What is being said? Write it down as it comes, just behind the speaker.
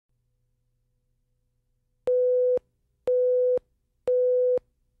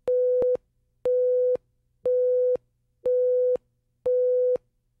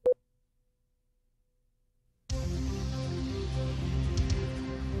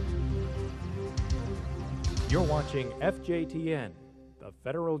You're watching FJTN, the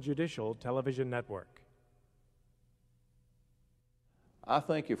Federal Judicial Television Network. I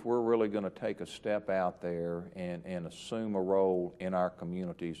think if we're really going to take a step out there and assume a role in our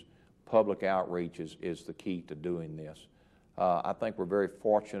communities, public outreach is the key to doing this. I think we're very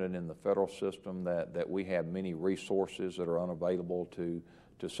fortunate in the federal system that we have many resources that are unavailable to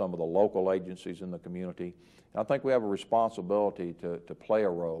some of the local agencies in the community. And I think we have a responsibility to play a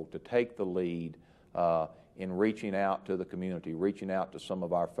role, to take the lead in reaching out to the community, reaching out to some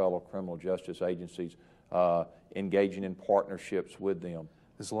of our fellow criminal justice agencies, engaging in partnerships with them.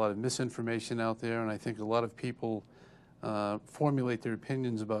 There's a lot of misinformation out there, and I think a lot of people formulate their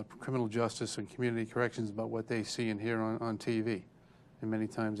opinions about criminal justice and community corrections about what they see and hear on TV. And many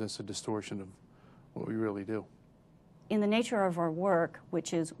times that's a distortion of what we really do. In the nature of our work,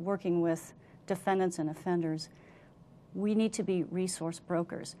 which is working with defendants and offenders, we need to be resource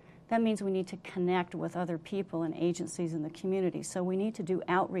brokers. That means we need to connect with other people and agencies in the community. So we need to do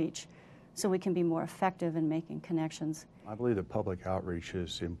outreach so we can be more effective in making connections. I believe that public outreach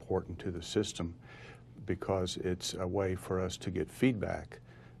is important to the system because it's a way for us to get feedback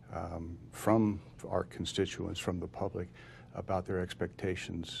from our constituents, from the public, about their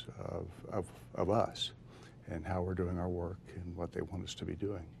expectations of us and how we're doing our work and what they want us to be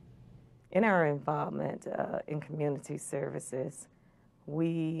doing. In our involvement in community services,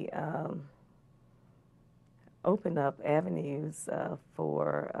 we open up avenues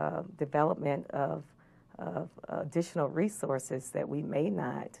for development of additional resources that we may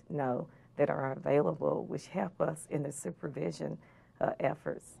not know that are available, which help us in the supervision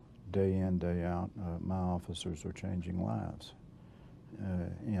efforts. Day in, day out, my officers are changing lives,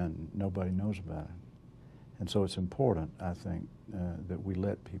 and nobody knows about it. And so it's important, I think, that we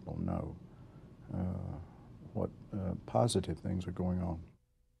let people know what positive things are going on.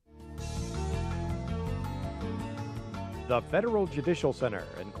 The Federal Judicial Center,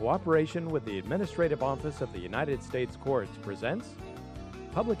 in cooperation with the Administrative Office of the United States Courts, presents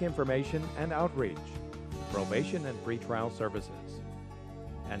Public Information and Outreach, Probation and Pretrial Services.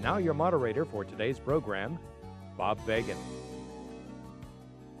 And now your moderator for today's program, Bob Fagan.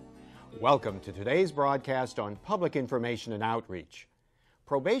 Welcome to today's broadcast on Public Information and Outreach.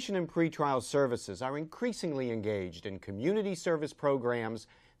 Probation and Pretrial Services are increasingly engaged in community service programs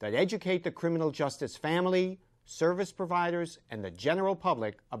that educate the criminal justice family, service providers, and the general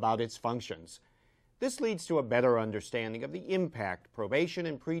public about its functions. This leads to a better understanding of the impact probation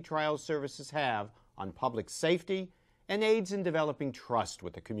and pretrial services have on public safety and aids in developing trust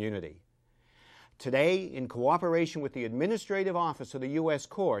with the community. Today, in cooperation with the Administrative Office of the U.S.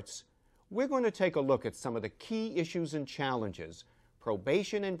 Courts, we're going to take a look at some of the key issues and challenges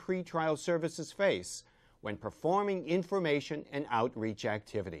probation and pretrial services face when performing information and outreach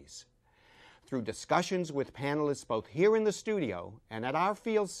activities. Through discussions with panelists both here in the studio and at our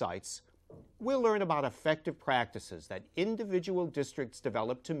field sites, we'll learn about effective practices that individual districts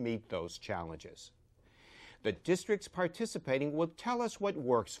develop to meet those challenges. The districts participating will tell us what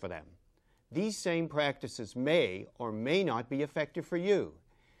works for them. These same practices may or may not be effective for you.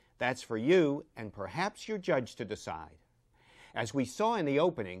 That's for you and perhaps your judge to decide. As we saw in the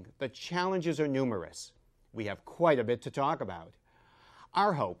opening, the challenges are numerous. We have quite a bit to talk about.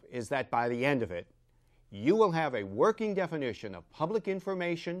 Our hope is that by the end of it, you will have a working definition of public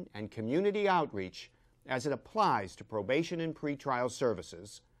information and community outreach as it applies to probation and pretrial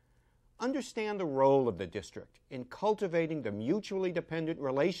services, understand the role of the district in cultivating the mutually dependent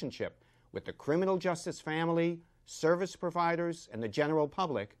relationship with the criminal justice family, service providers, and the general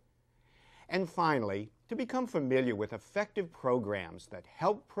public, and finally, to become familiar with effective programs that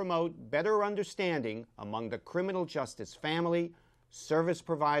help promote better understanding among the criminal justice family, service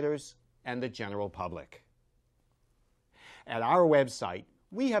providers, and the general public. At our website,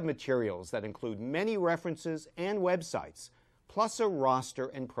 we have materials that include many references and websites, plus a roster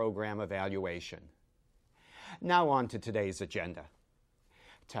and program evaluation. Now on to today's agenda.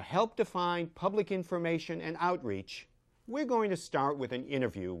 To help define public information and outreach, we're going to start with an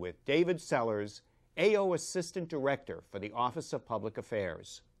interview with David Sellers, AO Assistant Director for the Office of Public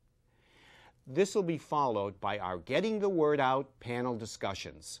Affairs. This will be followed by our Getting the Word Out panel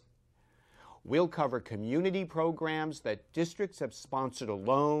discussions. We'll cover community programs that districts have sponsored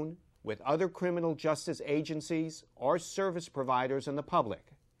alone with other criminal justice agencies or service providers and the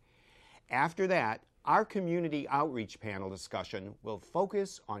public. After that, our community outreach panel discussion will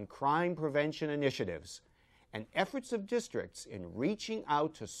focus on crime prevention initiatives and efforts of districts in reaching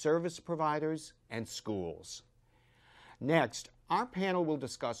out to service providers and schools. Next, our panel will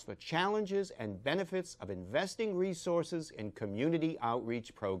discuss the challenges and benefits of investing resources in community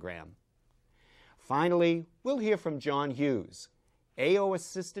outreach program. Finally, we'll hear from John Hughes, AO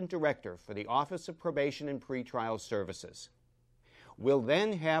Assistant Director for the Office of Probation and Pretrial Services. We'll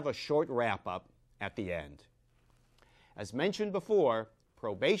then have a short wrap-up at the end. As mentioned before,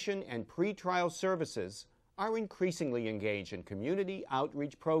 probation and pretrial services are increasingly engaged in community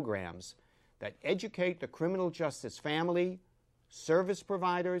outreach programs that educate the criminal justice family, service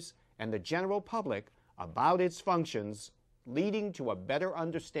providers, and the general public about its functions, leading to a better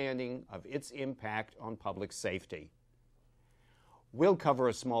understanding of its impact on public safety. We'll cover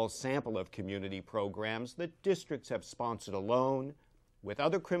a small sample of community programs that districts have sponsored alone with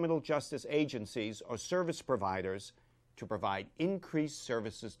other criminal justice agencies or service providers to provide increased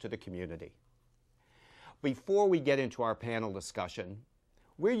services to the community. Before we get into our panel discussion,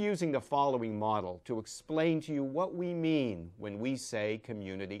 we're using the following model to explain to you what we mean when we say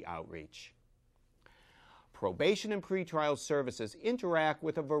community outreach. Probation and pretrial services interact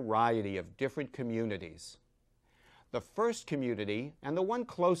with a variety of different communities. The first community, and the one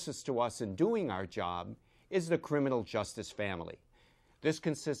closest to us in doing our job, is the criminal justice family. This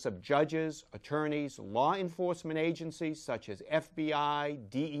consists of judges, attorneys, law enforcement agencies such as FBI,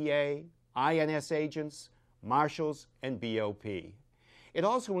 DEA, INS agents, marshals, and BOP. It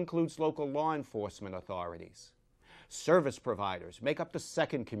also includes local law enforcement authorities. Service providers make up the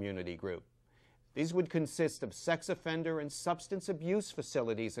second community group. These would consist of sex offender and substance abuse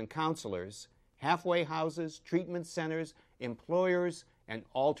facilities and counselors, halfway houses, treatment centers, employers, and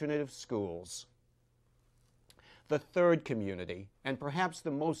alternative schools. The third community, and perhaps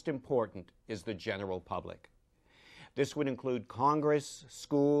the most important, is the general public. This would include Congress,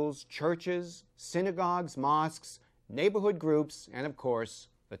 schools, churches, synagogues, mosques, neighborhood groups, and of course,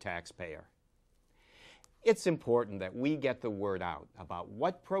 the taxpayer. It's important that we get the word out about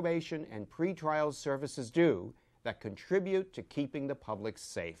what probation and pretrial services do that contribute to keeping the public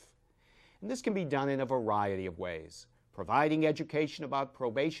safe. And this can be done in a variety of ways. Providing education about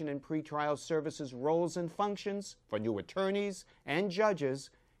probation and pretrial services roles and functions for new attorneys and judges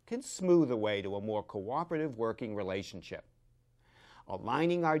can smooth the way to a more cooperative working relationship.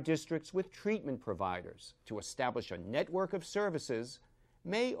 Aligning our districts with treatment providers to establish a network of services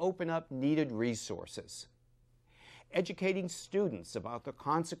may open up needed resources. Educating students about the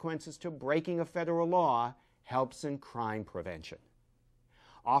consequences to breaking a federal law helps in crime prevention.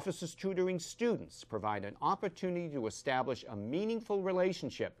 Officers tutoring students provide an opportunity to establish a meaningful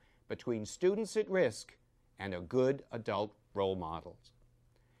relationship between students at risk and a good adult role model.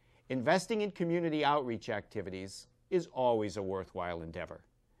 Investing in community outreach activities is always a worthwhile endeavor.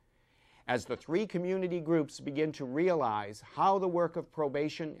 As the three community groups begin to realize how the work of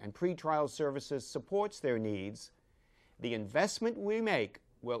probation and pretrial services supports their needs, the investment we make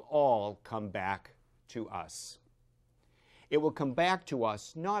will all come back to us. It will come back to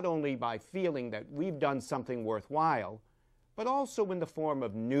us not only by feeling that we've done something worthwhile, but also in the form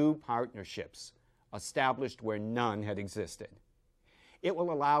of new partnerships established where none had existed. It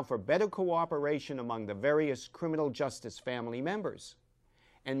will allow for better cooperation among the various criminal justice family members.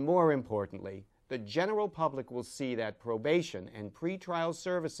 And more importantly, the general public will see that probation and pretrial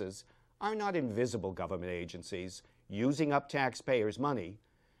services are not invisible government agencies using up taxpayers' money,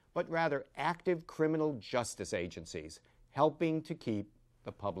 but rather active criminal justice agencies helping to keep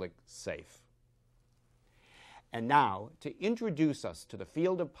the public safe. And now, to introduce us to the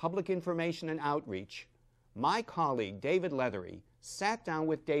field of public information and outreach, my colleague David Leathery sat down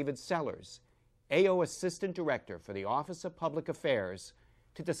with David Sellers, AO Assistant Director for the Office of Public Affairs,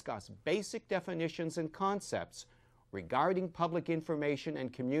 to discuss basic definitions and concepts regarding public information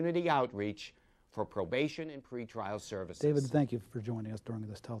and community outreach for probation and pretrial services. David, thank you for joining us during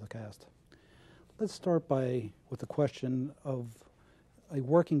this telecast. Let's start with the question of a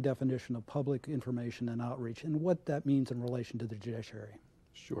working definition of public information and outreach and what that means in relation to the judiciary.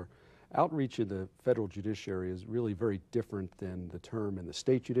 Sure. Outreach in the federal judiciary is really very different than the term in the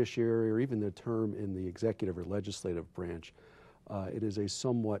state judiciary or even the term in the executive or legislative branch. It is a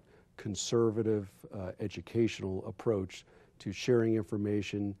somewhat conservative educational approach to sharing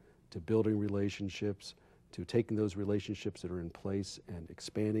information, to building relationships, to taking those relationships that are in place and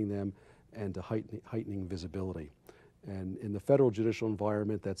expanding them, and to heightening visibility. And in the federal judicial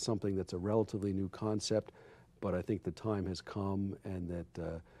environment, that's something that's a relatively new concept, but I think the time has come and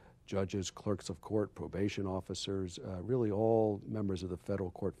that judges, clerks of court, probation officers, really all members of the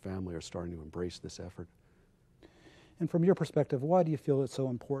federal court family are starting to embrace this effort. And from your perspective, why do you feel it's so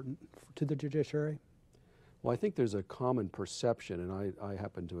important to the judiciary? Well, I think there's a common perception, and I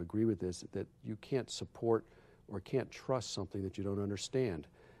happen to agree with this, that you can't support or can't trust something that you don't understand.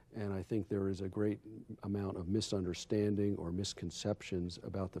 And I think there is a great amount of misunderstanding or misconceptions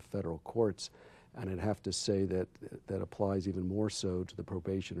about the federal courts. And I'd have to say that that applies even more so to the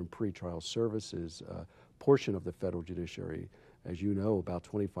probation and pretrial services portion of the federal judiciary. As you know, about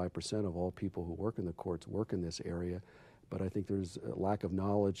 25% of all people who work in the courts work in this area. But I think there's a lack of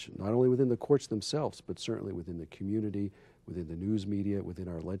knowledge, not only within the courts themselves, but certainly within the community, within the news media, within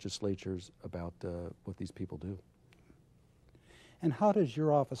our legislatures about what these people do. And how does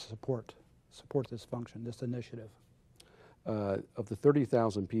your office support this function, this initiative? Of the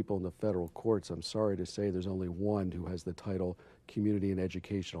 30,000 people in the federal courts, I'm sorry to say there's only one who has the title Community and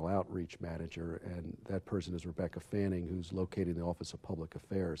Educational Outreach Manager, and that person is Rebecca Fanning, who's located in the Office of Public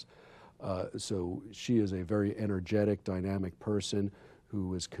Affairs. So she is a very energetic, dynamic person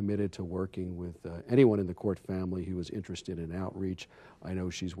who is committed to working with anyone in the court family who is interested in outreach. I know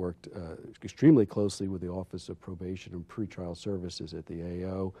she's worked extremely closely with the Office of Probation and Pretrial Services at the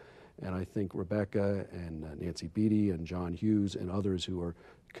AO, and I think Rebecca and Nancy Beatty and John Hughes and others who are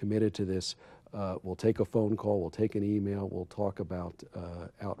committed to this will take a phone call, will take an email, will talk about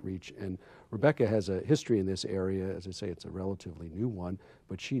outreach. And Rebecca has a history in this area. As I say, it's a relatively new one,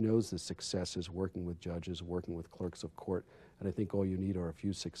 but she knows the successes working with judges, working with clerks of court. And I think all you need are a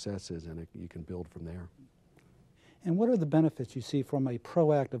few successes, and you can build from there. And what are the benefits you see from a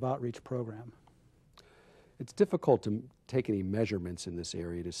proactive outreach program? It's difficult to take any measurements in this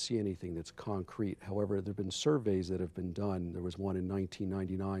area to see anything that's concrete. However, there have been surveys that have been done. There was one in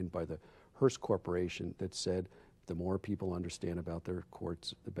 1999 by the Hearst Corporation that said the more people understand about their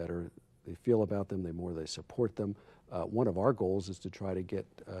courts, the better they feel about them, the more they support them. One of our goals is to try to get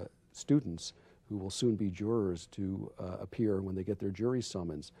students who will soon be jurors to appear when they get their jury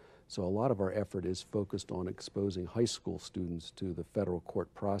summons. So a lot of our effort is focused on exposing high school students to the federal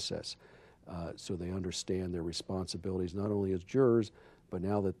court process so they understand their responsibilities not only as jurors, but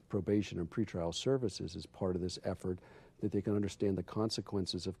now that probation and pretrial services is part of this effort, that they can understand the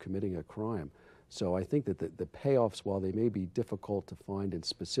consequences of committing a crime. So I think that the payoffs, while they may be difficult to find in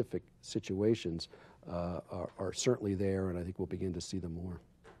specific situations, are certainly there, and I think we'll begin to see them more.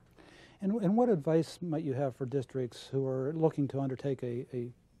 And what advice might you have for districts who are looking to undertake a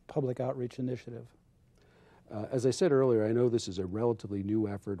public outreach initiative? As I said earlier, I know this is a relatively new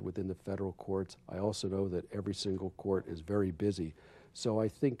effort within the federal courts. I also know that every single court is very busy. So I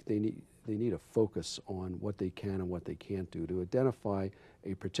think they need a focus on what they can and what they can't do to identify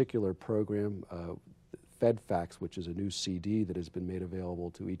a particular program. FedFax, which is a new CD that has been made available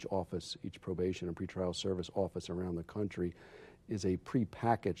to each office, each probation and pretrial service office around the country, is a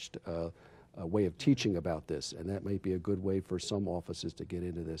prepackaged way of teaching about this, and that might be a good way for some offices to get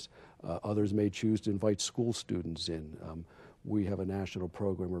into this. Others may choose to invite school students in. We have a national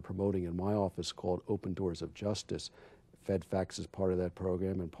program we're promoting in my office called Open Doors of Justice. FedFax is part of that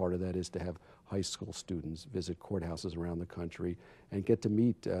program, and part of that is to have high school students visit courthouses around the country and get to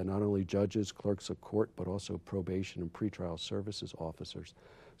meet not only judges, clerks of court, but also probation and pretrial services officers.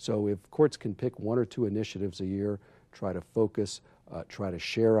 So if courts can pick one or two initiatives a year, try to focus, try to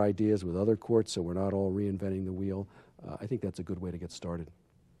share ideas with other courts so we're not all reinventing the wheel, I think that's a good way to get started.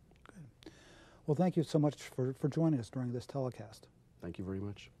 Good. Well, thank you so much for joining us during this telecast. Thank you very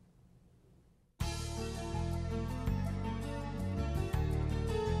much.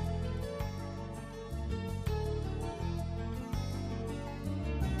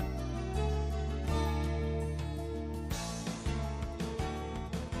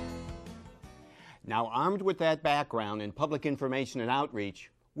 Now, armed with that background in public information and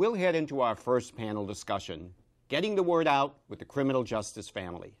outreach, we'll head into our first panel discussion, Getting the Word Out with the Criminal Justice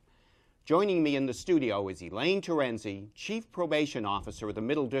Family. Joining me in the studio is Elaine Terenzi, Chief Probation Officer of the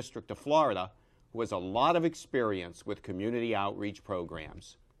Middle District of Florida, who has a lot of experience with community outreach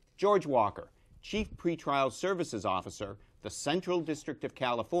programs. George Walker, Chief Pretrial Services Officer, the Central District of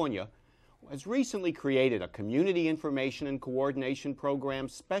California, has recently created a Community Information and Coordination Program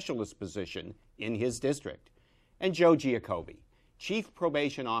Specialist position in his district. And Joe Giacobbe, Chief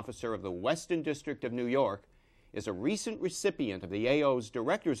Probation Officer of the Western District of New York, is a recent recipient of the AO's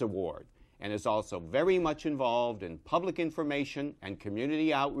Director's Award and is also very much involved in public information and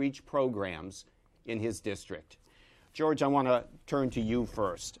community outreach programs in his district. George, I want to turn to you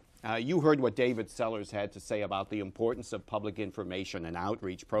first. You heard what David Sellers had to say about the importance of public information and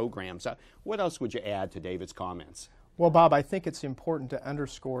outreach programs. What else would you add to David's comments? Well, Bob, I think it's important to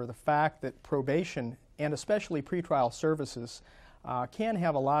underscore the fact that probation, and especially pretrial services, can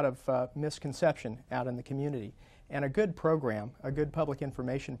have a lot of misconception out in the community. And a good program, a good public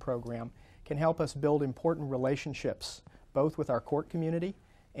information program, can help us build important relationships, both with our court community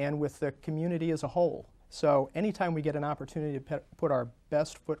and with the community as a whole. So anytime we get an opportunity to put our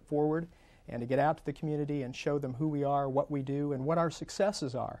best foot forward and to get out to the community and show them who we are, what we do, and what our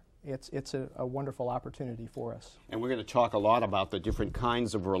successes are, it's a wonderful opportunity for us. And we're going to talk a lot about the different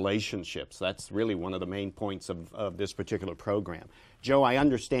kinds of relationships. That's really one of the main points of this particular program. Joe, I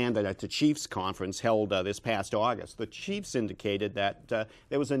understand that at the Chiefs Conference held this past August, the Chiefs indicated that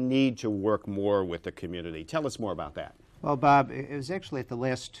there was a need to work more with the community. Tell us more about that. Well, Bob, it was actually at the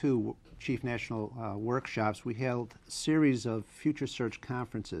last two Chief National workshops. We held a series of future search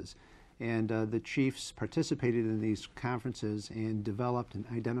conferences. And the chiefs participated in these conferences and developed and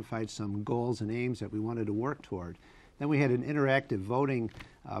identified some goals and aims that we wanted to work toward. Then we had an interactive voting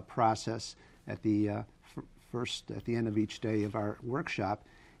process at the at the end of each day of our workshop,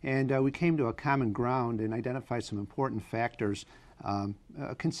 and we came to a common ground and identified some important factors.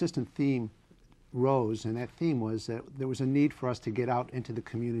 A consistent theme rose, and that theme was that there was a need for us to get out into the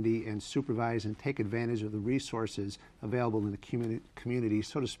community and supervise and take advantage of the resources available in the community,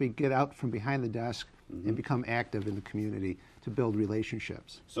 so to speak, get out from behind the desk and become active in the community to build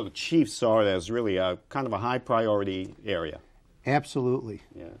relationships. So the Chiefs saw it as really a kind of a high priority area. Absolutely.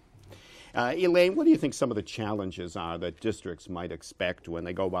 Yeah. Elaine, what do you think some of the challenges are that districts might expect when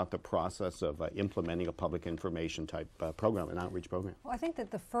they go about the process of implementing a public information type program, an outreach program? Well, I think that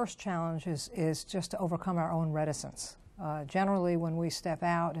the first challenge is just to overcome our own reticence. Generally, when we step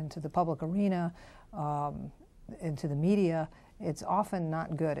out into the public arena, into the media, it's often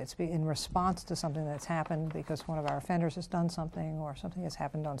not good. It's in response to something that's happened because one of our offenders has done something or something has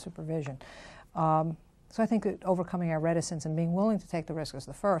happened on supervision. So I think that overcoming our reticence and being willing to take the risk is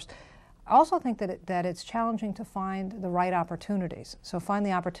the first. I also think that it's challenging to find the right opportunities. So find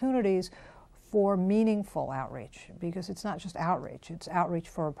the opportunities for meaningful outreach, because it's not just outreach, it's outreach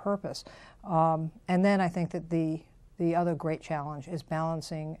for a purpose. And then I think that the other great challenge is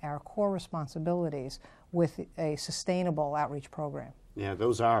balancing our core responsibilities with a sustainable outreach program. Yeah,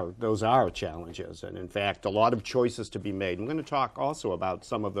 those are challenges, and in fact, a lot of choices to be made. I'm going to talk also about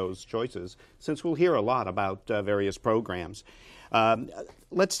some of those choices, since we'll hear a lot about various programs.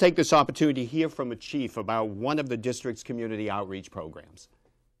 Let's take this opportunity to hear from a chief about one of the district's community outreach programs.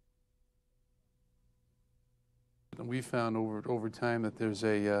 We found over time that there's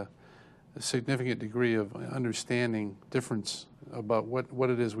a significant degree of understanding difference about what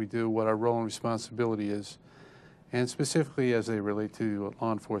it is we do, what our role and responsibility is, and specifically as they relate to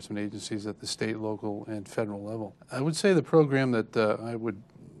law enforcement agencies at the state, local, and federal level. I would say the program that I would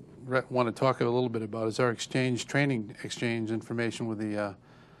want to talk a little bit about is our training exchange information with the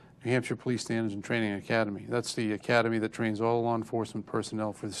New Hampshire Police Standards and Training Academy. That's the academy that trains all law enforcement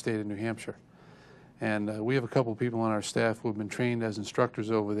personnel for the state of New Hampshire. And we have a couple of people on our staff who have been trained as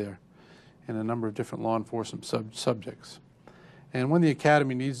instructors over there in a number of different law enforcement subjects. And when the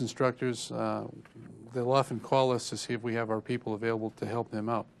academy needs instructors, they'll often call us to see if we have our people available to help them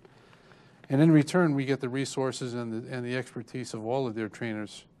out. And in return, we get the resources and the expertise of all of their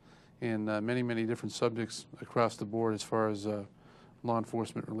trainers in many, many different subjects across the board as far as law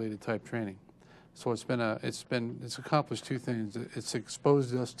enforcement related type training. So it's accomplished two things. It's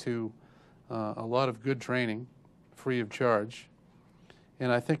exposed us to a lot of good training, free of charge,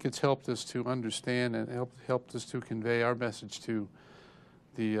 and I think it's helped us to understand and helped us to convey our message to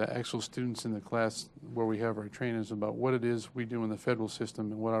the actual students in the class where we have our trainers about what it is we do in the federal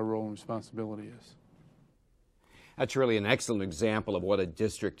system and what our role and responsibility is. That's really an excellent example of what a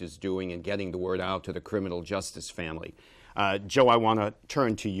district is doing in getting the word out to the criminal justice family. Joe, I want to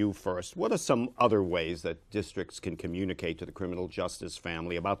turn to you first. What are some other ways that districts can communicate to the criminal justice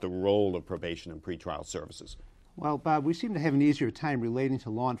family about the role of probation and pretrial services? Well, Bob, we seem to have an easier time relating to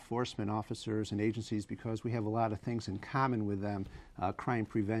law enforcement officers and agencies because we have a lot of things in common with them. Crime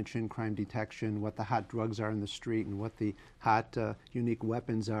prevention, crime detection, what the hot drugs are in the street, and what the hot unique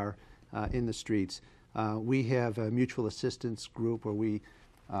weapons are in the streets. We have a mutual assistance group where we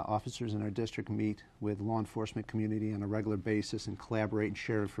officers in our district meet with law enforcement community on a regular basis and collaborate and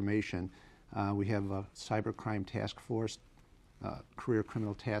share information. We have a cybercrime task force, career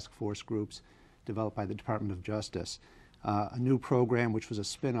criminal task force groups developed by the Department of Justice. A new program, which was a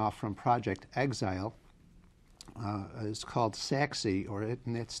spin-off from Project Exile, is called SACSI,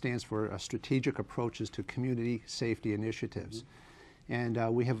 and it stands for Strategic Approaches to Community Safety Initiatives.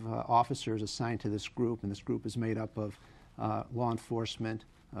 And we have officers assigned to this group, and this group is made up of law enforcement,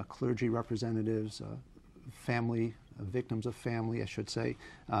 clergy representatives, family, victims of family, I should say,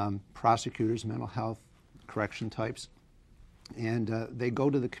 prosecutors, mental health, correction types. And they go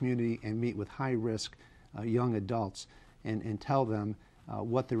to the community and meet with high-risk young adults and tell them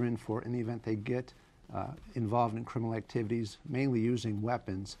what they're in for in the event they get involved in criminal activities, mainly using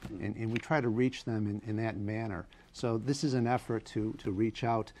weapons, and we try to reach them in that manner. So this is an effort to reach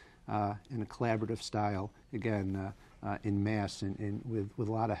out in a collaborative style, again, en masse and with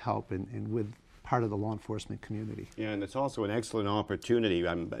a lot of help and with part of the law enforcement community. Yeah, and it's also an excellent opportunity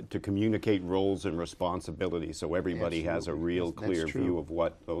to communicate roles and responsibilities so everybody has a real clear view of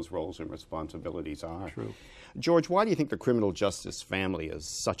what those roles and responsibilities are. True. George, why do you think the criminal justice family is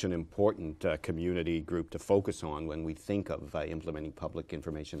such an important community group to focus on when we think of implementing public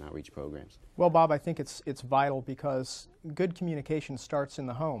information outreach programs? Well, Bob, I think it's vital because good communication starts in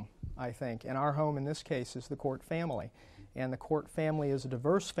the home, I think. And our home in this case is the court family. And the court family is a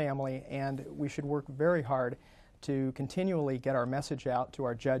diverse family, and we should work very hard to continually get our message out to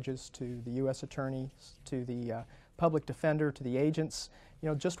our judges, to the U.S. attorneys, to the public defender, to the agents, you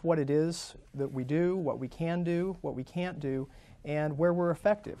know, just what it is that we do, what we can do, what we can't do, and where we're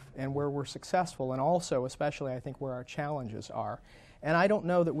effective and where we're successful, and also, especially, I think, where our challenges are. And I don't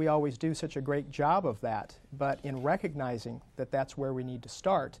know that we always do such a great job of that, but in recognizing that that's where we need to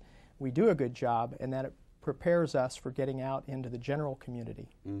start, we do a good job, and that it prepares us for getting out into the general community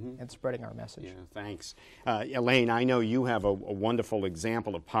and spreading our message. Yeah, thanks. Elaine, I know you have a wonderful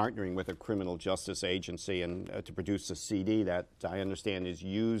example of partnering with a criminal justice agency and to produce a CD that I understand is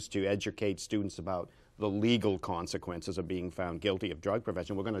used to educate students about the legal consequences of being found guilty of drug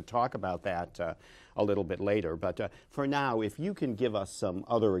prevention. We're going to talk about that a little bit later, but for now, if you can give us some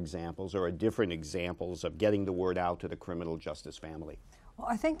other examples or different examples of getting the word out to the criminal justice family. Well,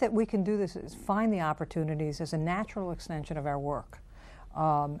 I think that we can do this is find the opportunities as a natural extension of our work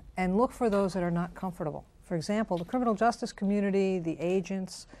and look for those that are not comfortable. For example, the criminal justice community, the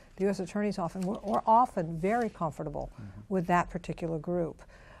agents, the U.S. Attorney's Office, we're often very comfortable with that particular group.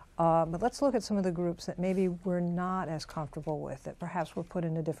 But let's look at some of the groups that maybe we're not as comfortable with, that perhaps we're put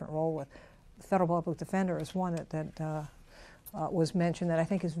in a different role with. The Federal Public Defender is one that was mentioned that I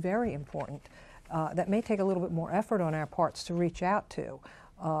think is very important. That may take a little bit more effort on our parts to reach out to,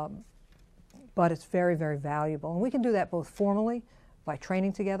 but it's very, very valuable. And we can do that both formally, by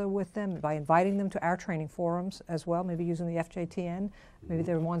training together with them, by inviting them to our training forums as well, maybe using the FJTN. Maybe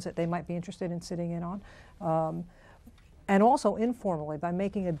there are ones that they might be interested in sitting in on. And also informally, by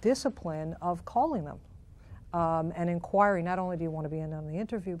making a discipline of calling them and inquiring. Not only do you want to be in on the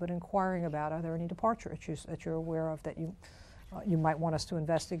interview, but inquiring about, are there any departure issues that you're aware of that you might want us to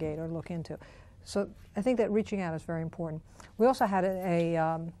investigate or look into. So I think that reaching out is very important. We also had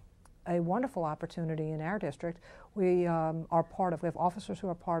a wonderful opportunity in our district. We have officers who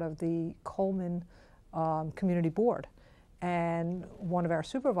are part of the Coleman Community Board. And one of our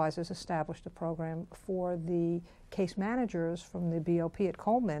supervisors established a program for the case managers from the BOP at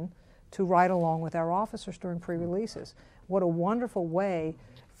Coleman to ride along with our officers during pre-releases. What a wonderful way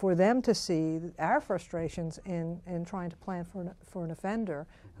for them to see our frustrations in trying to plan for an offender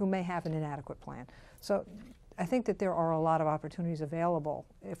who may have an inadequate plan. So I think that there are a lot of opportunities available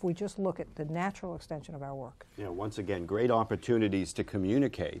if we just look at the natural extension of our work. Yeah, once again, great opportunities to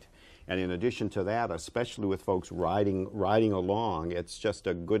communicate. And in addition to that, especially with folks riding along, it's just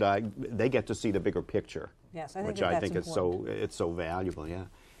a good idea. They get to see the bigger picture. Yes, I think which I think is so valuable, yeah.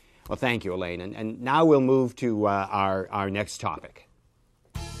 Well, thank you, Elaine. And now we'll move to our next topic.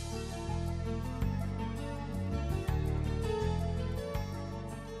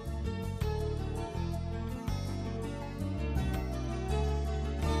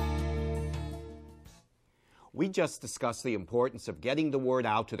 We just discussed the importance of getting the word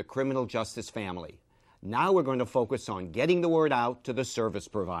out to the criminal justice family. Now we're going to focus on getting the word out to the service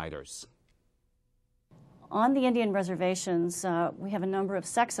providers. On the Indian reservations, we have a number of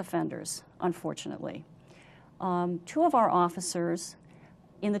sex offenders, unfortunately. Two of our officers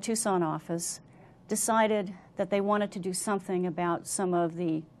in the Tucson office decided that they wanted to do something about some of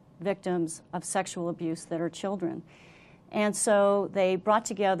the victims of sexual abuse that are children. And so they brought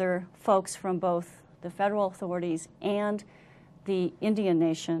together folks from both the federal authorities and the Indian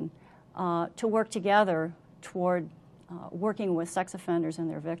nation to work together toward working with sex offenders and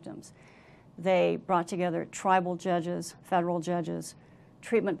their victims. They brought together tribal judges, federal judges,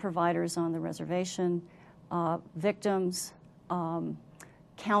 treatment providers on the reservation, victims,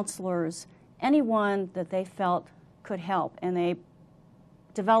 counselors, anyone that they felt could help. And they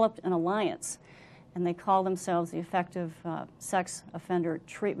developed an alliance, and they call themselves the Effective Sex Offender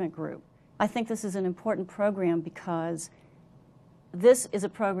Treatment Group. I think this is an important program because this is a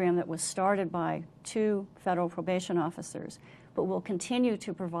program that was started by 2 federal probation officers, but will continue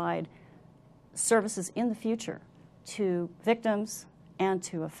to provide services in the future to victims and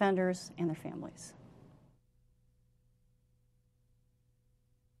to offenders and their families.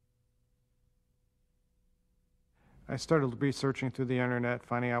 I started researching through the internet,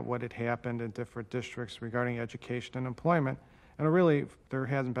 finding out what had happened in different districts regarding education and employment, and really there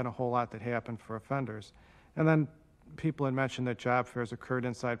hasn't been a whole lot that happened for offenders. And then people had mentioned that job fairs occurred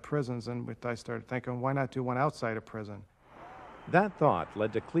inside prisons, and I started thinking, why not do one outside a prison? That thought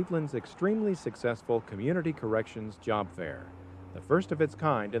led to Cleveland's extremely successful Community Corrections Job Fair, the first of its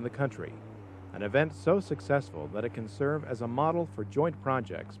kind in the country, an event so successful that it can serve as a model for joint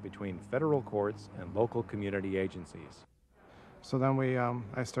projects between federal courts and local community agencies. So then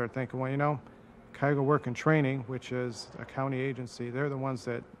I started thinking, well, you know, Cuyahoga Work and Training, which is a county agency, they're the ones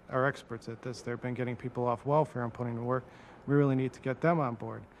that are experts at this. They've been getting people off welfare and putting to work. We really need to get them on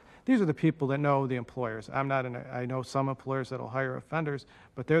board. These are the people that know the employers. I know some employers that will hire offenders,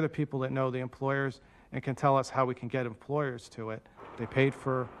 but they're the people that know the employers and can tell us how we can get employers to it. They paid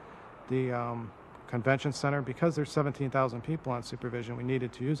for the convention center. Because there's 17,000 people on supervision, we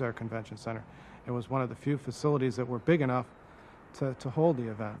needed to use our convention center. It was one of the few facilities that were big enough to hold the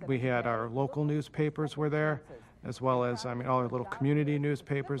event. We had our local newspapers were there, as well as, all our little community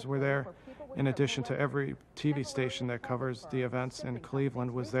newspapers were there. In addition to every TV station that covers the events in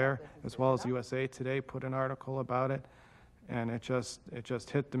Cleveland was there, as well as USA Today put an article about it. And it just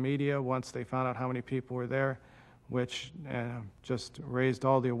hit the media once they found out how many people were there, which just raised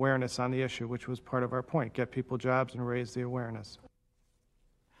all the awareness on the issue, which was part of our point, get people jobs and raise the awareness.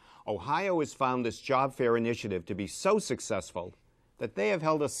 Ohio has found this job fair initiative to be so successful that they have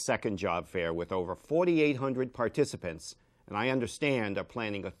held a second job fair with over 4,800 participants, and I understand are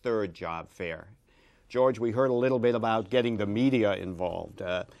planning a third job fair. George, we heard a little bit about getting the media involved.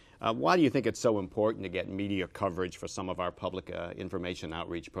 Why do you think it's so important to get media coverage for some of our public information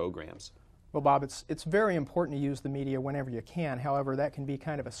outreach programs? Well, Bob, it's very important to use the media whenever you can. However, that can be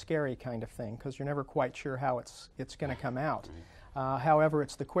kind of a scary kind of thing because you're never quite sure how it's going to come out. However,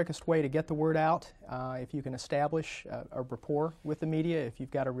 it's the quickest way to get the word out. If you can establish a rapport with the media, if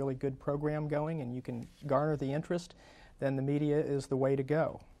you've got a really good program going and you can garner the interest, then the media is the way to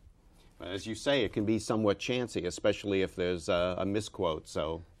go. As you say, it can be somewhat chancy, especially if there's a misquote.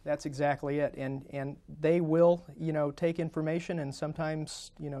 So that's exactly it, and they will, take information and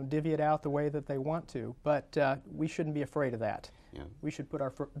sometimes, divvy it out the way that they want to. But we shouldn't be afraid of that. Yeah. We should put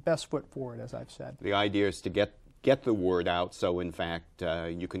our best foot forward, as I've said. The idea is to get the word out, so in fact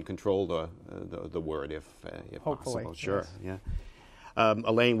you can control the word if hopefully possible. Sure. Yes. Yeah.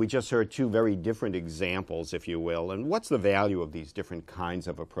 Elaine, we just heard two very different examples, if you will, and what's the value of these different kinds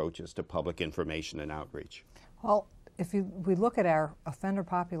of approaches to public information and outreach? Well, if we look at our offender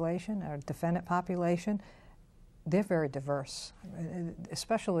population, our defendant population, they're very diverse,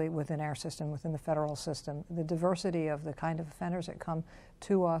 especially within our system, within the federal system. The diversity of the kind of offenders that come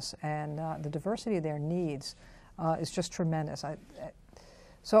to us and the diversity of their needs is just tremendous.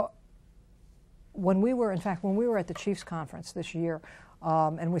 So when we were at the Chiefs Conference this year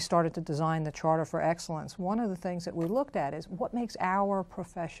and we started to design the Charter for Excellence, one of the things that we looked at is what makes our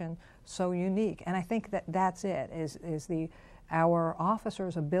profession so unique. And I think that's it, is our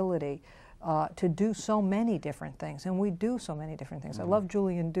officers' ability to do so many different things, and we do so many different things. I love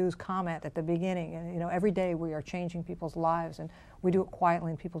Julian Dew's comment at the beginning, and every day we are changing people's lives, and we do it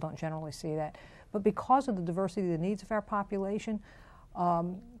quietly, and people don't generally see that. But because of the diversity of the needs of our population,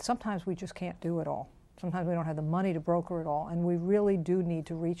 sometimes we just can't do it all. Sometimes we don't have the money to broker it all, and we really do need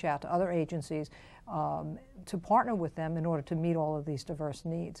to reach out to other agencies to partner with them in order to meet all of these diverse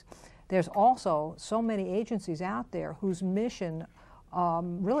needs. There's also so many agencies out there whose mission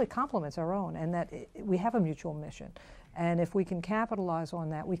really complements our own, and that we have a mutual mission. And if we can capitalize on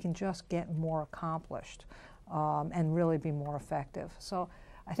that, we can just get more accomplished and really be more effective. So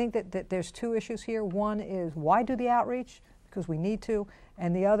I think that there's two issues here. One is why do the outreach? Because we need to.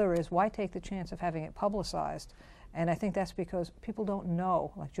 And the other is why take the chance of having it publicized? And I think that's because people don't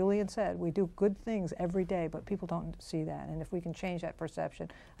know. Like Julian said, we do good things every day, but people don't see that. And if we can change that perception,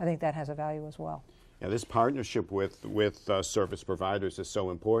 I think that has a value as well. Yeah, this partnership with service providers is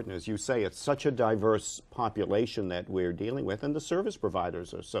so important. As you say, it's such a diverse population that we're dealing with, and the service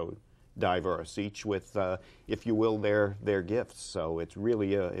providers are so diverse, each with, if you will, their gifts. So it's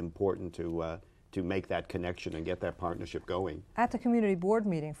really important to make that connection and get that partnership going. At the community board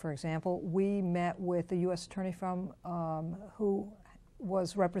meeting, for example, we met with the U.S. attorney who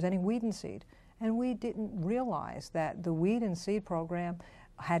was representing Weed and Seed, and we didn't realize that the Weed and Seed program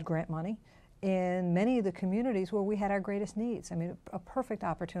had grant money in many of the communities where we had our greatest needs. I mean, a perfect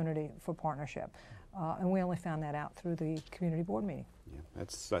opportunity for partnership, and we only found that out through the community board meeting. Yeah,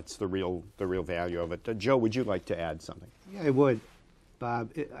 that's the real value of it. Joe, would you like to add something? Yeah, I would.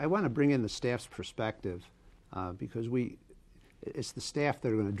 Bob, I want to bring in the staff's perspective because it's the staff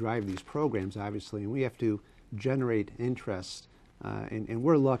that are going to drive these programs, obviously, and we have to generate interest. And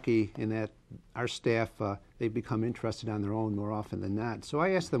we're lucky in that our staff, they become interested on their own more often than not. So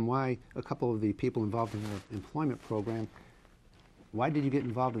I asked them why, a couple of the people involved in the employment program, why did you get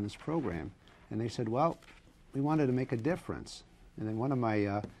involved in this program? And they said, well, we wanted to make a difference. And then one of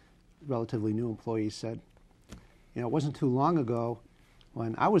my relatively new employees said, you know, it wasn't too long ago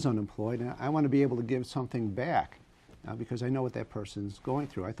when I was unemployed, and I want to be able to give something back because I know what that person's going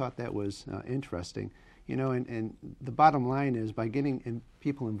through. I thought that was interesting. You know, and the bottom line is by getting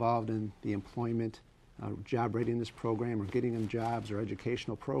people involved in the employment, job readiness program, or getting them jobs or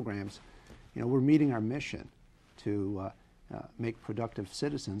educational programs, you know, we're meeting our mission to make productive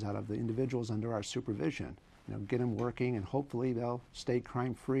citizens out of the individuals under our supervision. You know, get them working, and hopefully they'll stay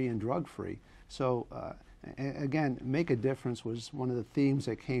crime-free and drug-free. So, again, make a difference was one of the themes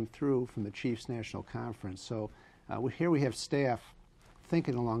that came through from the Chiefs National Conference. So here we have staff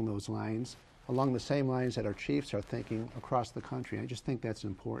thinking along those lines, along the same lines that our chiefs are thinking across the country. I just think that's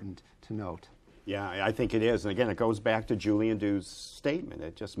important to note. Yeah, I think it is. And again, it goes back to Julian Dew's statement.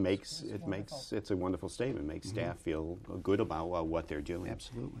 It just makes, it's a wonderful statement. It makes staff feel good about what they're doing.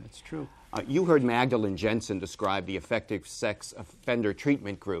 Absolutely, that's true. You heard Magdalene Jensen describe the Effective Sex Offender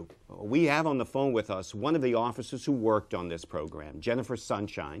Treatment Group. We have on the phone with us one of the officers who worked on this program, Jennifer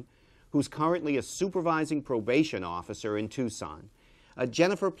Sunshine, who's currently a supervising probation officer in Tucson.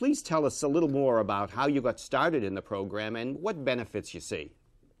 Jennifer, please tell us a little more about how you got started in the program and what benefits you see.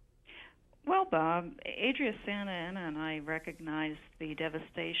 Well, Bob, Adria Santa Ana and I recognized the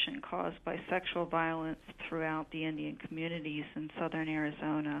devastation caused by sexual violence throughout the Indian communities in southern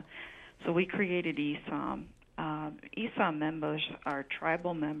Arizona. So we created ESOM. ESOM members are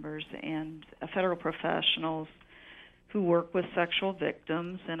tribal members and federal professionals who work with sexual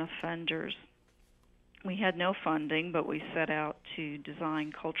victims and offenders. We had no funding, but we set out to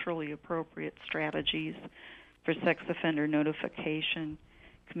design culturally appropriate strategies for sex offender notification,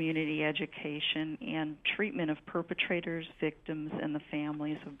 community education, and treatment of perpetrators, victims, and the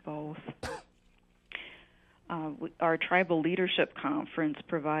families of both. Our tribal leadership conference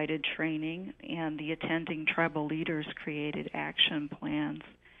provided training, and the attending tribal leaders created action plans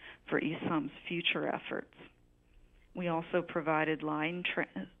for ESOM's future efforts. We also provided line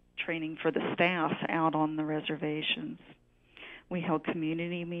training for the staff out on the reservations. We held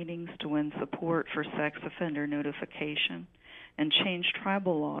community meetings to win support for sex offender notification and changed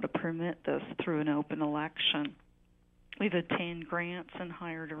tribal law to permit this through an open election. We've obtained grants and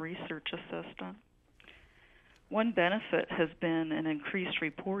hired a research assistant. One benefit has been an increased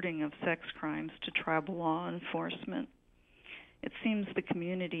reporting of sex crimes to tribal law enforcement. It seems the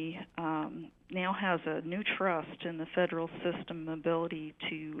community now has a new trust in the federal system ability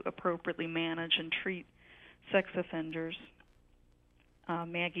to appropriately manage and treat sex offenders.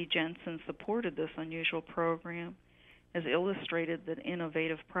 Maggie Jensen supported this unusual program, has illustrated that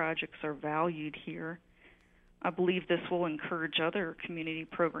innovative projects are valued here. I believe this will encourage other community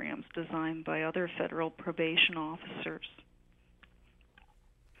programs designed by other federal probation officers.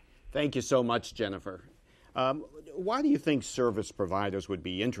 Thank you so much, Jennifer. Why do you think service providers would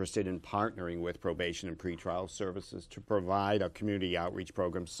be interested in partnering with Probation and Pretrial Services to provide a community outreach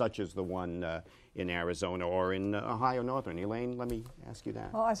program such as the one in Arizona or in Ohio Northern? Elaine, let me ask you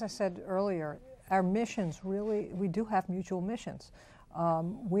that. Well, as I said earlier, our missions really, we do have mutual missions.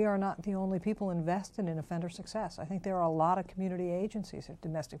 We are not the only people invested in offender success. I think there are a lot of community agencies,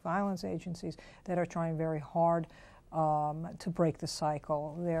 domestic violence agencies, that are trying very hard to break the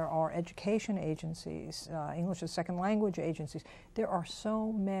cycle. There are education agencies, English as second language agencies. There are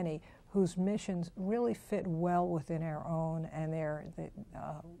so many whose missions really fit well within our own, and they're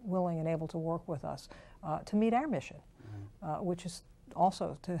willing and able to work with us to meet our mission, which is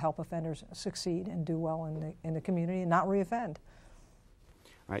also to help offenders succeed and do well in the community and not reoffend.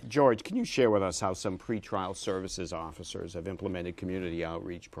 All right, George, can you share with us how some pretrial services officers have implemented community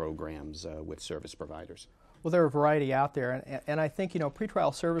outreach programs with service providers? Well, there are a variety out there, and I think, you know,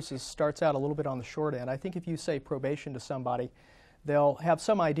 pretrial services starts out a little bit on the short end. I think if you say probation to somebody, they'll have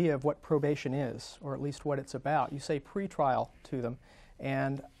some idea of what probation is, or at least what it's about. You say pretrial to them,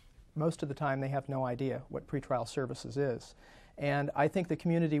 and most of the time they have no idea what pretrial services is. And I think the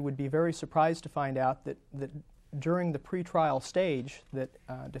community would be very surprised to find out that during the pretrial stage that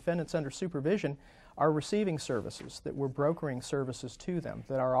defendants under supervision are receiving services, that we're brokering services to them,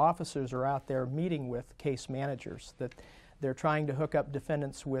 that our officers are out there meeting with case managers, that they're trying to hook up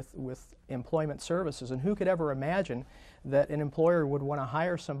defendants with employment services. And who could ever imagine that an employer would want to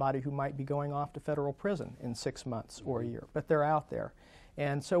hire somebody who might be going off to federal prison in 6 months or a year? But they're out there.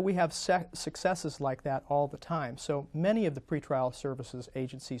 And so we have successes like that all the time. So many of the pretrial services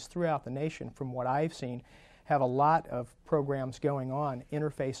agencies throughout the nation, from what I've seen, have a lot of programs going on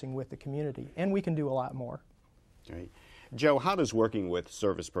interfacing with the community, and we can do a lot more. Right. Joe, how does working with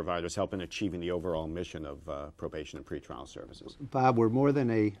service providers help in achieving the overall mission of probation and pretrial services? Bob, we're more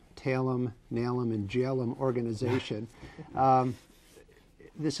than a tail 'em, nail 'em, and jail 'em organization.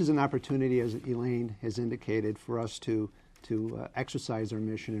 This is an opportunity, as Elaine has indicated, for us to exercise our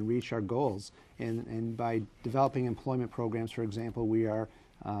mission and reach our goals. And by developing employment programs, for example, we are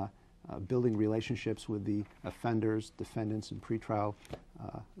building relationships with the offenders, defendants, and pretrial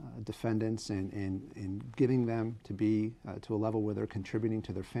defendants, and getting them to be to a level where they're contributing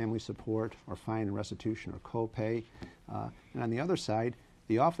to their family support or fine and restitution or co-pay. And on the other side,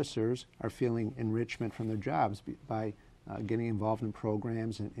 the officers are feeling enrichment from their jobs by getting involved in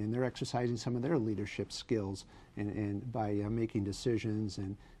programs, and they're exercising some of their leadership skills and by making decisions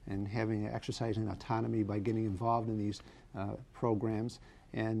and exercising autonomy by getting involved in these programs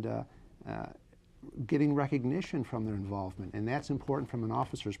and getting recognition from their involvement. And that's important from an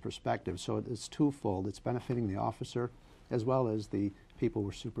officer's perspective. So it's twofold. It's benefiting the officer as well as the people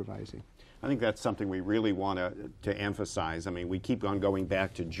we're supervising. I think that's something we really want to emphasize. I mean, we keep on going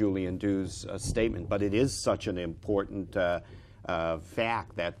back to Julian Dew's statement, but it is such an important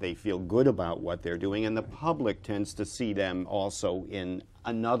fact that they feel good about what they're doing, and the public tends to see them also in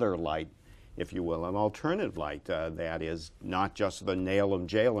another light, if you will, an alternative light that is not just the nail 'em,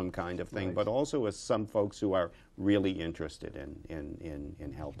 jail 'em kind of thing, right, but also as some folks who are really interested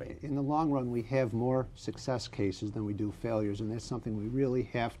in helping. In the long run, we have more success cases than we do failures, and that's something we really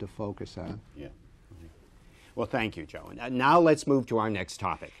have to focus on. Yeah. Well, thank you, Joe. And now let's move to our next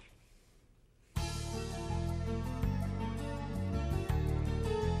topic.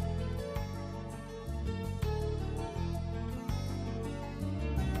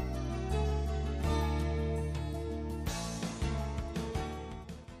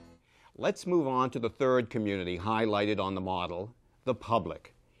 Let's move on to the third community highlighted on the model, the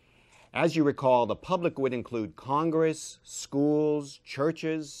public. As you recall, the public would include Congress, schools,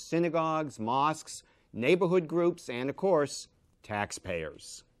 churches, synagogues, mosques, neighborhood groups, and of course,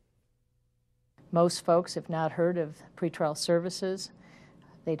 taxpayers. Most folks have not heard of pretrial services.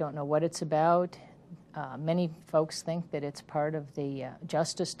 They don't know what it's about. Many folks think that it's part of the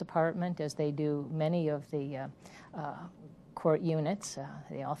Justice Department, as they do many of the court units.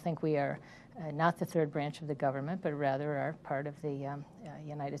 They all think we are not the third branch of the government, but rather are part of the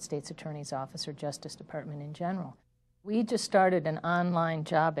United States Attorney's Office or Justice Department in general. We just started an online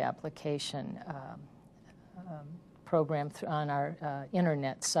job application program on our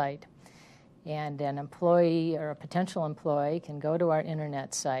internet site. And an employee or a potential employee can go to our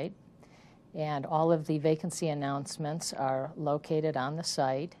internet site, and all of the vacancy announcements are located on the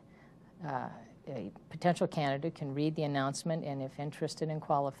site. A potential candidate can read the announcement and, if interested and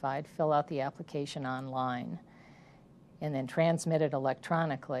qualified, fill out the application online and then transmit it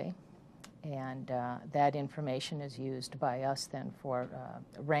electronically. And that information is used by us then for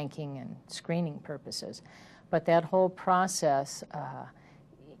ranking and screening purposes. But that whole process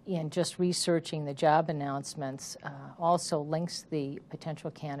in just researching the job announcements also links the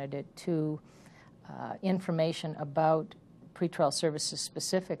potential candidate to information about pretrial services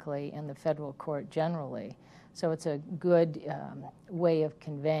specifically and the federal court generally. So it's a good way of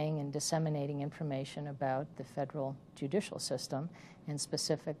conveying and disseminating information about the federal judicial system and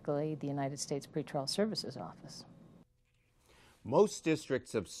specifically the United States Pretrial Services Office. Most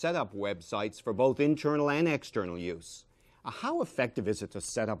districts have set up websites for both internal and external use. How effective is it to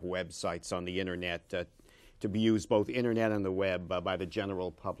set up websites on the internet to be used both internet and the web by the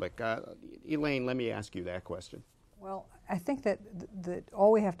general public? Elaine, let me ask you that question. Well, I think that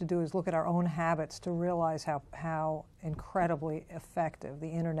all we have to do is look at our own habits to realize how incredibly effective the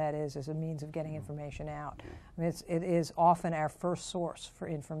internet is as a means of getting information out. I mean, it is often our first source for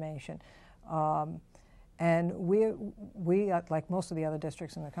information. And we, like most of the other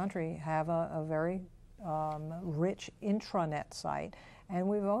districts in the country, have a very rich intranet site. And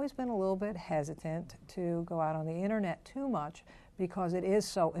we've always been a little bit hesitant to go out on the internet too much because it is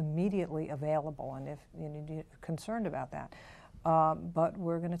so immediately available, and if you're concerned about that. But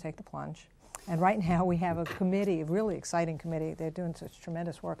we're going to take the plunge. And right now we have a committee, a really exciting committee. They're doing such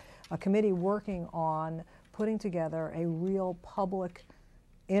tremendous work. A committee working on putting together a real public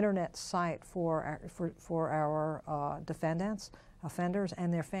internet site for our defendants, offenders,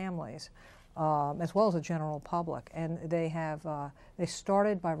 and their families, as well as the general public. And they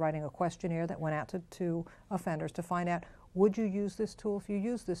started by writing a questionnaire that went out to offenders to find out, would you use this tool? If you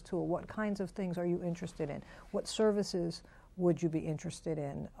use this tool, what kinds of things are you interested in? What services would you be interested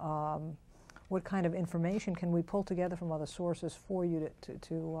in? what kind of information can we pull together from other sources for you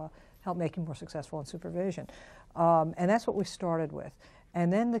to help make you more successful in supervision. And that's what we started with.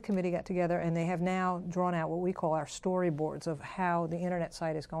 And then the committee got together and they have now drawn out what we call our storyboards of how the internet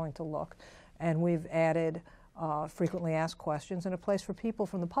site is going to look. And we've added frequently asked questions and a place for people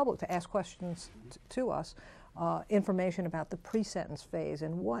from the public to ask questions to us, information about the pre-sentence phase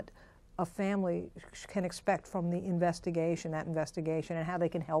and what a family can expect from the investigation, and how they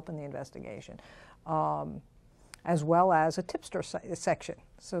can help in the investigation. As well as a tipster section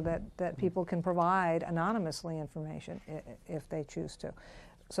so that people can provide anonymously information if they choose to.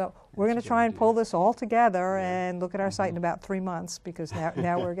 So we're going to try and pull this all together and look at our site in about 3 months, because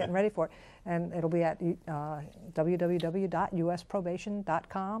now we're getting ready for it. And it'll be at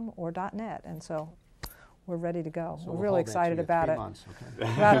www.usprobation.com or .net. And so we're ready to go. So we're really excited about it. Months, okay.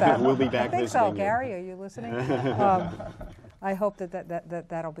 About that. We'll be back I think visiting so. you. Gary, are you listening? I hope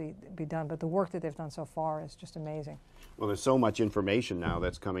that'll be done. But the work that they've done so far is just amazing. Well, there's so much information now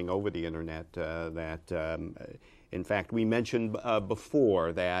that's coming over the internet in fact, we mentioned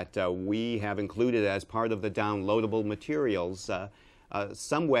before that we have included as part of the downloadable materials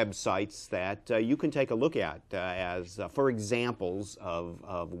some websites that you can take a look at for examples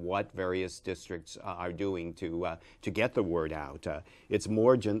of what various districts are doing to get the word out. It's